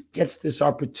he gets this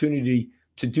opportunity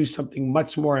to do something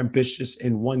much more ambitious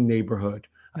in one neighborhood,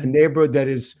 a neighborhood that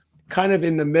is kind of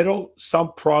in the middle,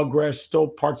 some progress, still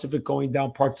parts of it going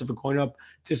down, parts of it going up.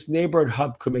 This neighborhood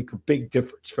hub could make a big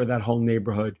difference for that whole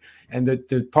neighborhood. And the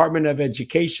Department of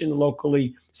Education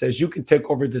locally says you can take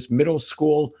over this middle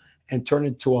school and turn it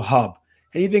into a hub.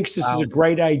 And he thinks this is a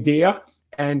great idea.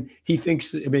 And he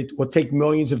thinks it will take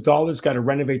millions of dollars, got to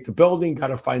renovate the building, got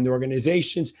to find the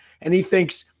organizations. And he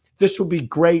thinks this will be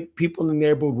great. People in the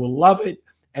neighborhood will love it.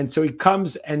 And so he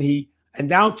comes and he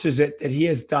announces it that he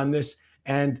has done this.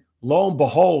 And lo and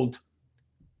behold,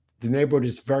 the neighborhood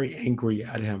is very angry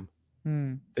at him.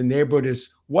 The neighborhood is,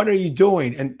 what are you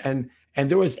doing? And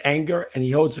there was anger, and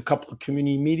he holds a couple of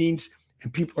community meetings,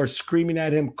 and people are screaming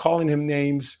at him, calling him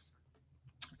names.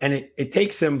 And it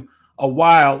takes him a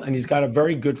while, and he's got a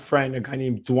very good friend, a guy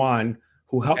named Dwan,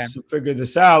 who helps him figure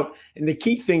this out. And the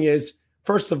key thing is,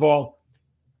 first of all,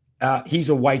 he's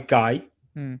a white guy.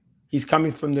 He's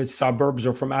coming from the suburbs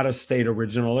or from out of state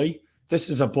originally. This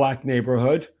is a black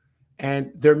neighborhood.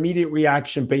 And their immediate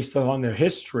reaction based on their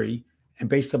history and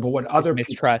based on what other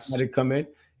people had come in.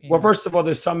 Yeah. Well, first of all,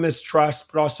 there's some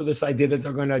mistrust, but also this idea that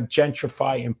they're going to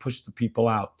gentrify and push the people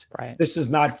out. Right. This is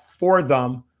not for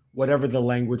them, whatever the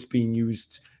language being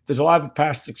used. There's a lot of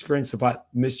past experience about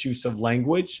misuse of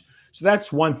language. So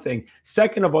that's one thing.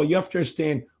 Second of all, you have to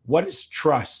understand, what is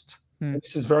trust?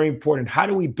 This is very important. How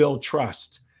do we build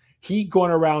trust? He going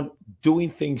around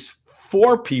doing things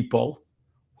for people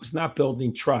was not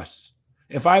building trust.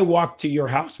 If I walk to your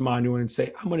house, Manu, and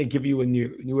say, I'm going to give you a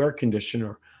new air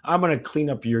conditioner, I'm going to clean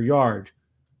up your yard,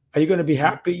 are you going to be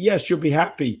happy? Yes, you'll be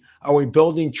happy. Are we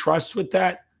building trust with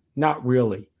that? Not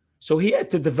really. So he had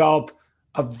to develop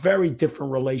a very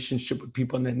different relationship with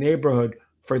people in the neighborhood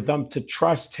for them to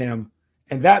trust him.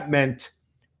 And that meant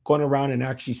going around and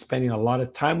actually spending a lot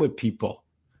of time with people,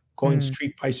 going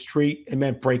street by street. It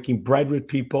meant breaking bread with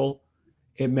people.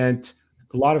 It meant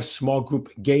a lot of small group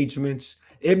engagements.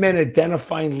 It meant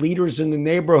identifying leaders in the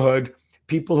neighborhood,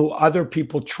 people who other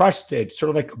people trusted, sort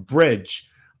of like a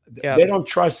bridge. They don't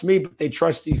trust me, but they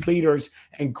trust these leaders,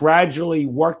 and gradually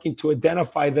working to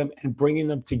identify them and bringing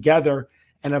them together,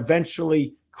 and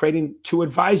eventually creating 2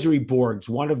 advisory boards,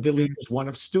 one of the leaders, one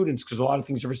of students, because a lot of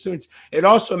things are for students. It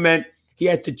also meant he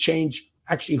had to change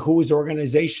actually who his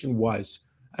organization was.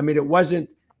 I mean, it wasn't,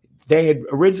 they had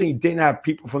originally didn't have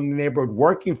people from the neighborhood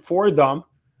working for them.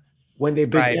 When they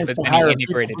began to hire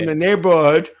people from the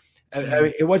neighborhood,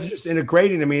 it wasn't just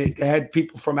integrating. I mean, they had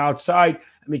people from outside.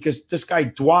 I mean, because this guy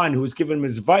Dwan, who was giving him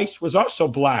his advice, was also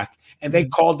black, and they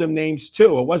called him names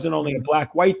too. It wasn't only a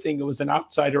black-white thing; it was an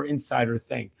outsider-insider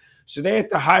thing. So they had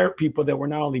to hire people that were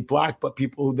not only black, but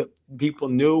people that people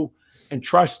knew and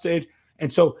trusted.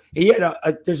 And so he had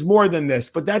there's more than this,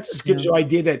 but that just gives you an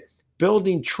idea that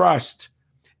building trust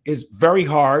is very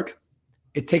hard.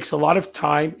 It takes a lot of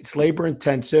time. It's labor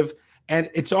intensive. And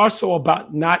it's also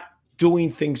about not doing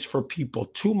things for people.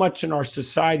 Too much in our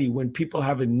society, when people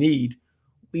have a need,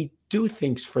 we do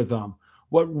things for them.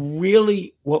 What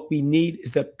we need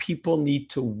is that people need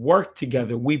to work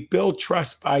together. We build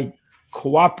trust by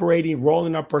cooperating,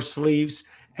 rolling up our sleeves.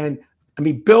 And I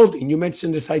mean, building, you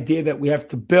mentioned this idea that we have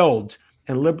to build,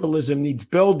 and liberalism needs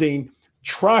building.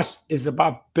 Trust is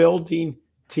about building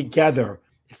together.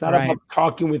 It's not about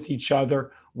talking with each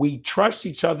other. We trust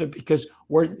each other because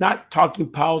we're not talking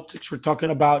politics. We're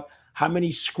talking about how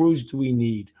many screws do we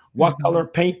need? What color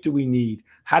paint do we need?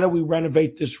 How do we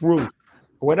renovate this roof?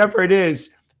 Whatever it is,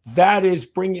 that is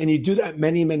and you do that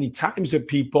many, many times with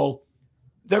people,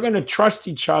 they're going to trust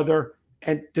each other.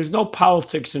 And there's no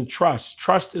politics in trust.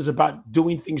 Trust is about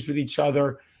doing things with each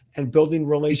other and building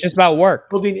relationships. It's just about work.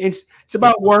 It's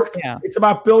about work. Yeah. It's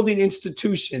about building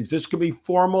institutions. This could be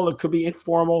formal. It could be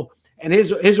informal. And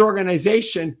his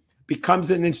organization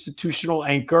becomes an institutional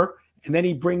anchor. And then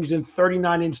he brings in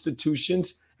 39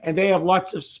 institutions. And they have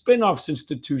lots of spin-off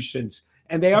institutions.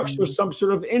 And they actually have some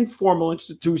sort of informal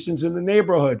institutions in the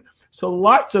neighborhood. So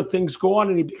lots of things go on.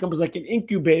 And he becomes like an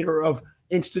incubator of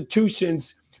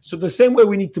institutions. So the same way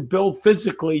we need to build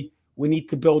physically, we need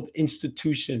to build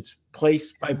institutions,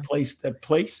 place by place, that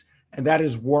place. And that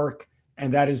is work.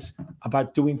 And that is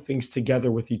about doing things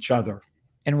together with each other.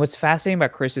 And what's fascinating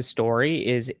about Chris's story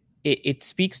is it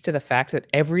speaks to the fact that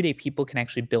everyday people can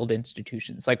actually build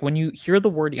institutions. Like when you hear the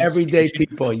word everyday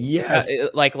people, yes.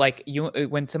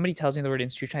 When somebody tells me the word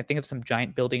institution, I think of some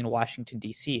giant building in Washington,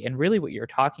 D.C. And really what you're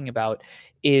talking about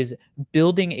is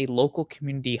building a local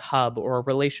community hub or a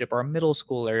relationship or a middle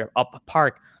school or a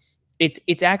park.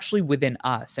 It's actually within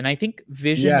us. And I think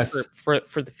visions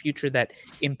for the future that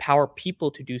empower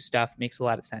people to do stuff makes a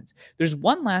lot of sense. There's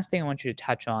one last thing I want you to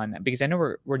touch on, because I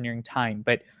know we're nearing time,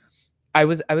 but I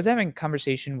was having a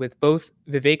conversation with both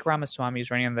Vivek Ramaswamy,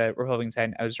 who's running on the Republican side,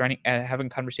 and I was having a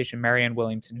conversation with Marianne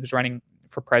Williamson, who's running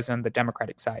for president on the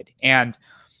Democratic side. And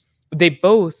they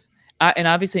both, and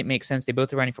obviously it makes sense, they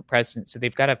both are running for president, so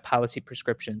they've got to have policy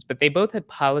prescriptions, but they both had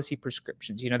policy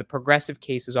prescriptions. You know, the progressive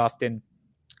case is often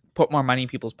put more money in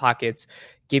people's pockets,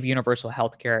 give universal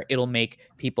health care, it'll make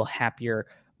people happier,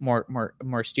 more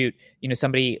astute. You know,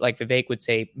 somebody like Vivek would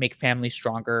say, make families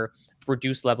stronger,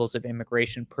 reduce levels of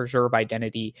immigration, preserve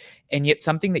identity. And yet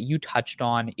something that you touched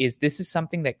on is this is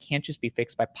something that can't just be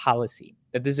fixed by policy,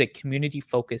 that this is a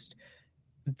community-focused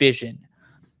vision.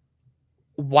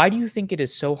 Why do you think it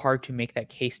is so hard to make that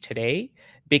case today?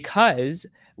 Because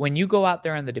when you go out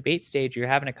there on the debate stage, you're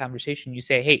having a conversation, you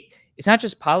say, hey, it's not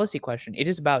just policy question. It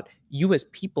is about you as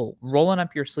people rolling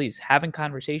up your sleeves, having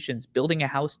conversations, building a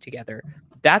house together.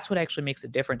 That's what actually makes a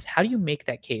difference. How do you make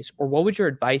that case? Or what would your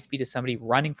advice be to somebody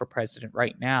running for president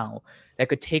right now that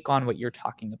could take on what you're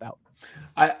talking about?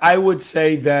 I would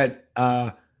say that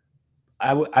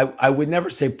I would never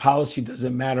say policy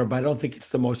doesn't matter, but I don't think it's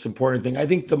the most important thing. I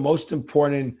think the most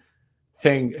important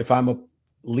thing, if I'm a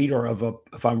leader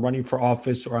if I'm running for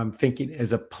office or I'm thinking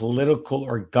as a political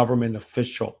or government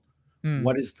official,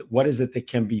 what is it that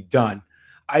can be done?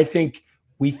 I think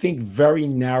we think very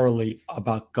narrowly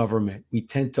about government. We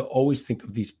tend to always think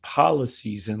of these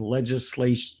policies and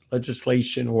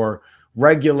legislation or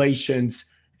regulations,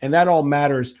 and that all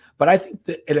matters. But I think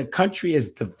that in a country as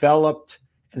developed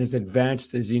and as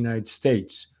advanced as the United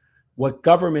States, what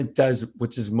government does,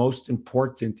 which is most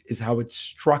important, is how it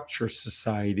structures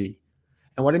society.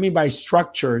 And what I mean by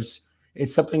structures,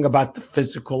 it's something about the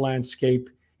physical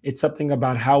landscape. It's something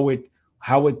about how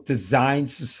it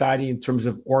designs society in terms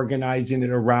of organizing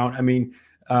it around,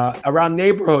 around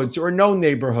neighborhoods or no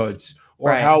neighborhoods,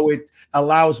 or how it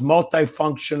allows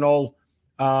multifunctional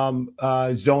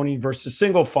zoning versus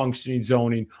single functioning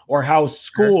zoning, or how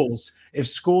schools, if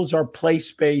schools are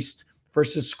place-based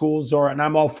versus schools are, and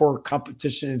I'm all for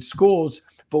competition in schools,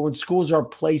 But when schools are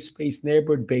place-based,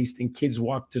 neighborhood-based, and kids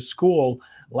walk to school,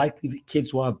 likely the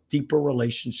kids will have deeper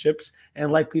relationships,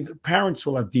 and likely the parents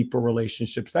will have deeper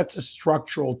relationships. That's a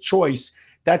structural choice.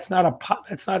 That's not.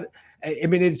 I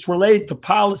mean, it's related to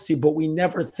policy, but we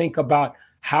never think about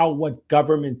how what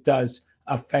government does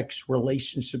affects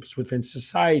relationships within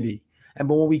society. And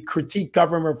when we critique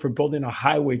government for building a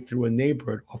highway through a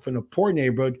neighborhood, often a poor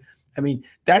neighborhood, I mean,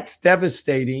 that's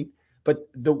devastating. But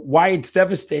why it's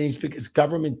devastating is because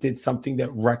government did something that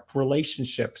wrecked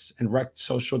relationships and wrecked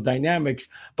social dynamics.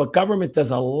 But government does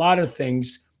a lot of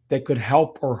things that could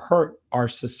help or hurt our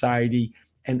society.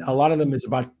 And a lot of them is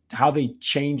about how they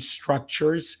change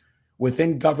structures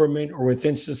within government or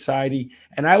within society.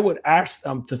 And I would ask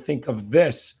them to think of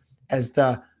this as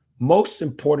the most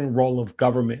important role of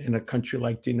government in a country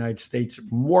like the United States,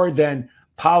 more than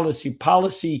policy.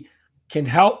 Policy can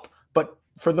help, but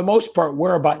for the most part,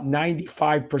 we're about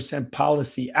 95%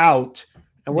 policy out,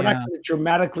 and we're not going to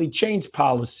dramatically change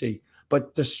policy.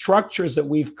 But the structures that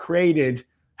we've created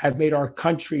have made our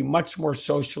country much more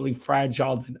socially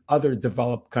fragile than other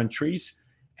developed countries.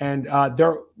 And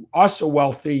they're also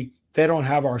wealthy. They don't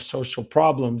have our social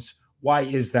problems. Why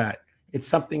is that? It's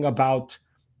something about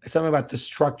the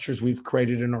structures we've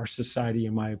created in our society,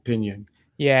 in my opinion.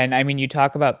 Yeah, and I mean, you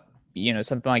talk about,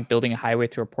 something like building a highway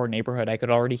through a poor neighborhood. I could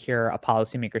already hear a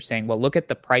policymaker saying, "Well, look at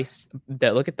the price.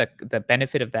 Look at the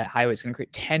benefit of that highway. It's going to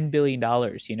create $10 billion,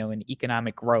 in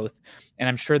economic growth." And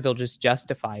I'm sure they'll just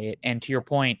justify it. And to your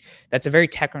point, that's a very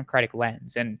technocratic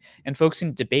lens, and folks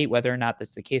can debate whether or not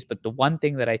that's the case. But the one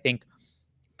thing that I think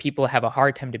people have a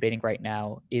hard time debating right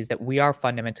now is that we are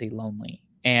fundamentally lonely,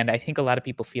 and I think a lot of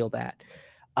people feel that.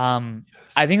 Yes.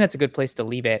 I think that's a good place to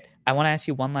leave it. I want to ask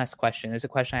you one last question. It's a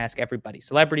question I ask everybody: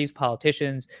 celebrities,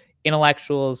 politicians,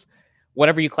 intellectuals,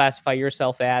 whatever you classify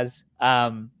yourself as.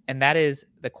 And that is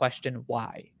the question,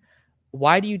 why?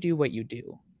 Why do you do what you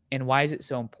do? And why is it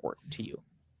so important to you?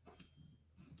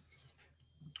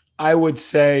 I would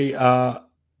say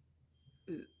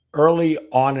early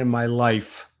on in my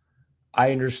life,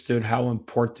 I understood how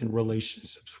important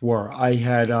relationships were. I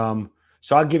had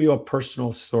so I'll give you a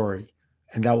personal story,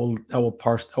 and that will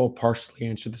partially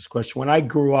answer this question. When I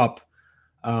grew up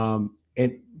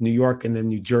in New York and then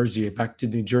New Jersey, back to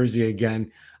New Jersey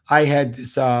again, I had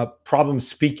this problem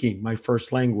speaking my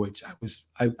first language.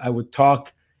 I would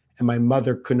talk, and my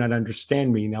mother could not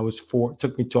understand me. And I was 4. It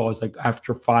took me till I was like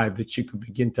after 5 that she could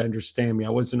begin to understand me.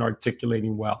 I wasn't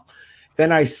articulating well.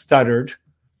 Then I stuttered,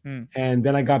 and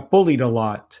then I got bullied a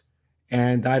lot.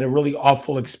 And I had a really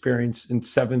awful experience in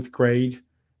 7th grade.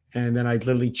 And then I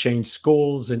literally changed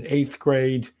schools in 8th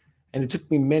grade. And it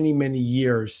took me many, many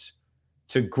years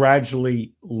to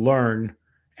gradually learn.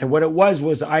 And what it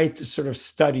was I had to sort of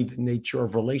study the nature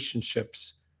of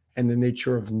relationships and the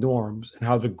nature of norms and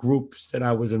how the groups that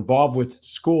I was involved with in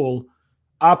school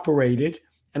operated.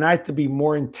 And I had to be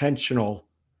more intentional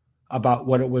about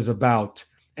what it was about.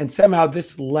 And somehow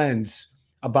this lens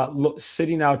about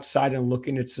sitting outside and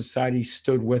looking at society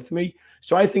stood with me.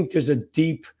 So I think there's a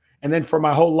deep, and then for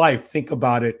my whole life, think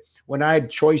about it. When I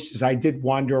had choices, I did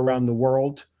wander around the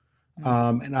world,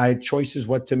 and I had choices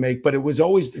what to make, but it was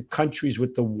always the countries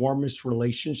with the warmest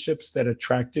relationships that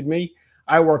attracted me.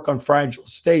 I work on fragile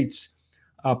states,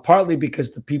 partly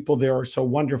because the people there are so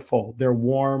wonderful. They're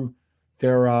warm.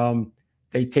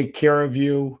 They take care of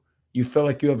you. You feel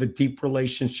like you have a deep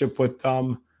relationship with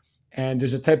them. And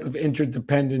there's a type of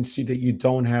interdependency that you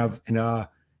don't have in the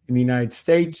United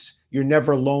States. You're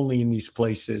never lonely in these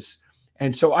places.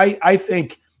 And so I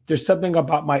think there's something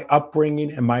about my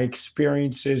upbringing and my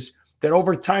experiences that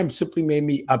over time simply made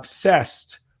me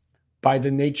obsessed by the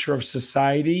nature of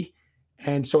society.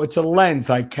 And so it's a lens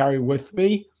I carry with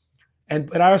me.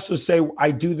 But I also say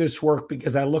I do this work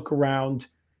because I look around,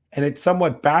 and it's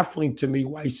somewhat baffling to me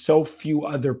why so few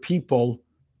other people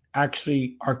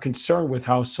actually are concerned with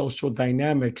how social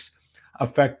dynamics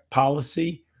affect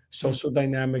policy, social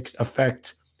dynamics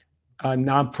affect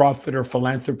nonprofit or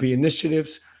philanthropy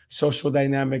initiatives, social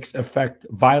dynamics affect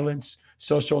violence,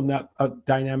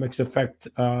 dynamics affect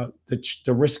the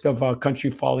risk of a country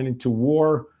falling into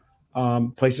war.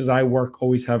 Places I work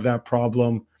always have that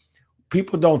problem.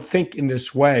 People don't think in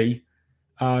this way.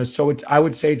 So I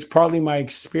would say it's partly my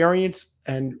experience,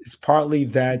 and it's partly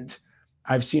that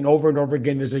I've seen over and over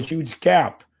again, there's a huge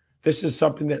gap. This is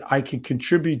something that I can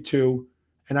contribute to,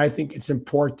 and I think it's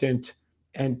important.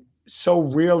 And so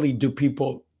rarely do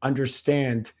people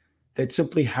understand that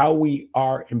simply how we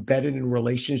are embedded in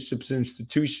relationships and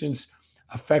institutions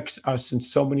affects us in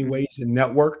so many ways, in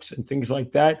networks and things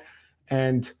like that,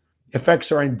 and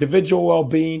affects our individual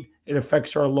well-being. It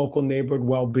affects our local neighborhood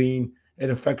well-being. It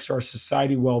affects our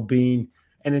society well-being.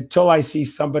 And until I see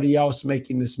somebody else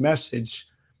making this message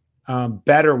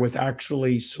better with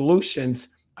actually solutions,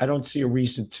 I don't see a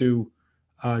reason to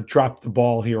drop the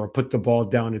ball here or put the ball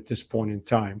down at this point in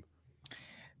time.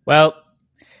 Well,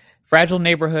 fragile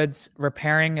neighborhoods,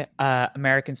 repairing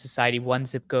American society one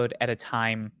zip code at a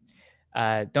time.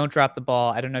 Don't drop the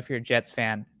ball. I don't know if you're a Jets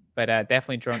fan, but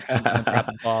definitely don't drop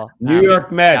the ball. New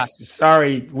York Mets.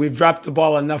 Sorry, we've dropped the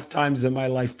ball enough times in my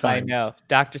lifetime. I know.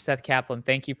 Dr. Seth Kaplan,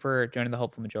 thank you for joining the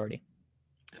Hopeful Majority.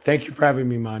 Thank you for having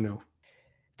me, Manu.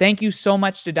 Thank you so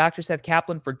much to Dr. Seth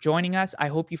Kaplan for joining us. I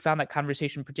hope you found that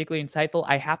conversation particularly insightful.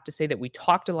 I have to say that we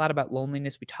talked a lot about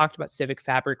loneliness. We talked about civic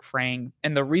fabric fraying.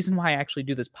 And the reason why I actually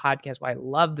do this podcast, why I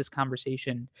love this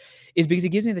conversation, is because it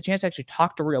gives me the chance to actually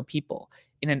talk to real people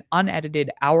in an unedited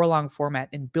hour-long format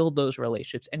and build those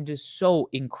relationships. And it is so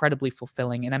incredibly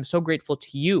fulfilling. And I'm so grateful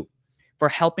to you for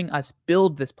helping us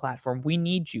build this platform. We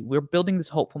need you. We're building this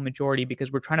hopeful majority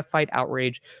because we're trying to fight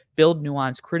outrage, build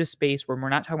nuance, create a space where we're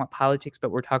not talking about politics, but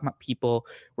we're talking about people.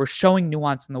 We're showing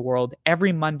nuance in the world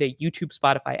every Monday, YouTube,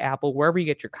 Spotify, Apple, wherever you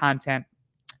get your content.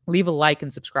 Leave a like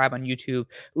and subscribe on YouTube.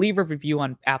 Leave a review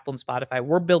on Apple and Spotify.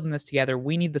 We're building this together.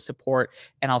 We need the support.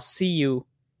 And I'll see you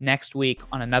next week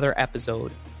on another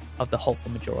episode of The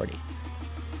Hopeful Majority.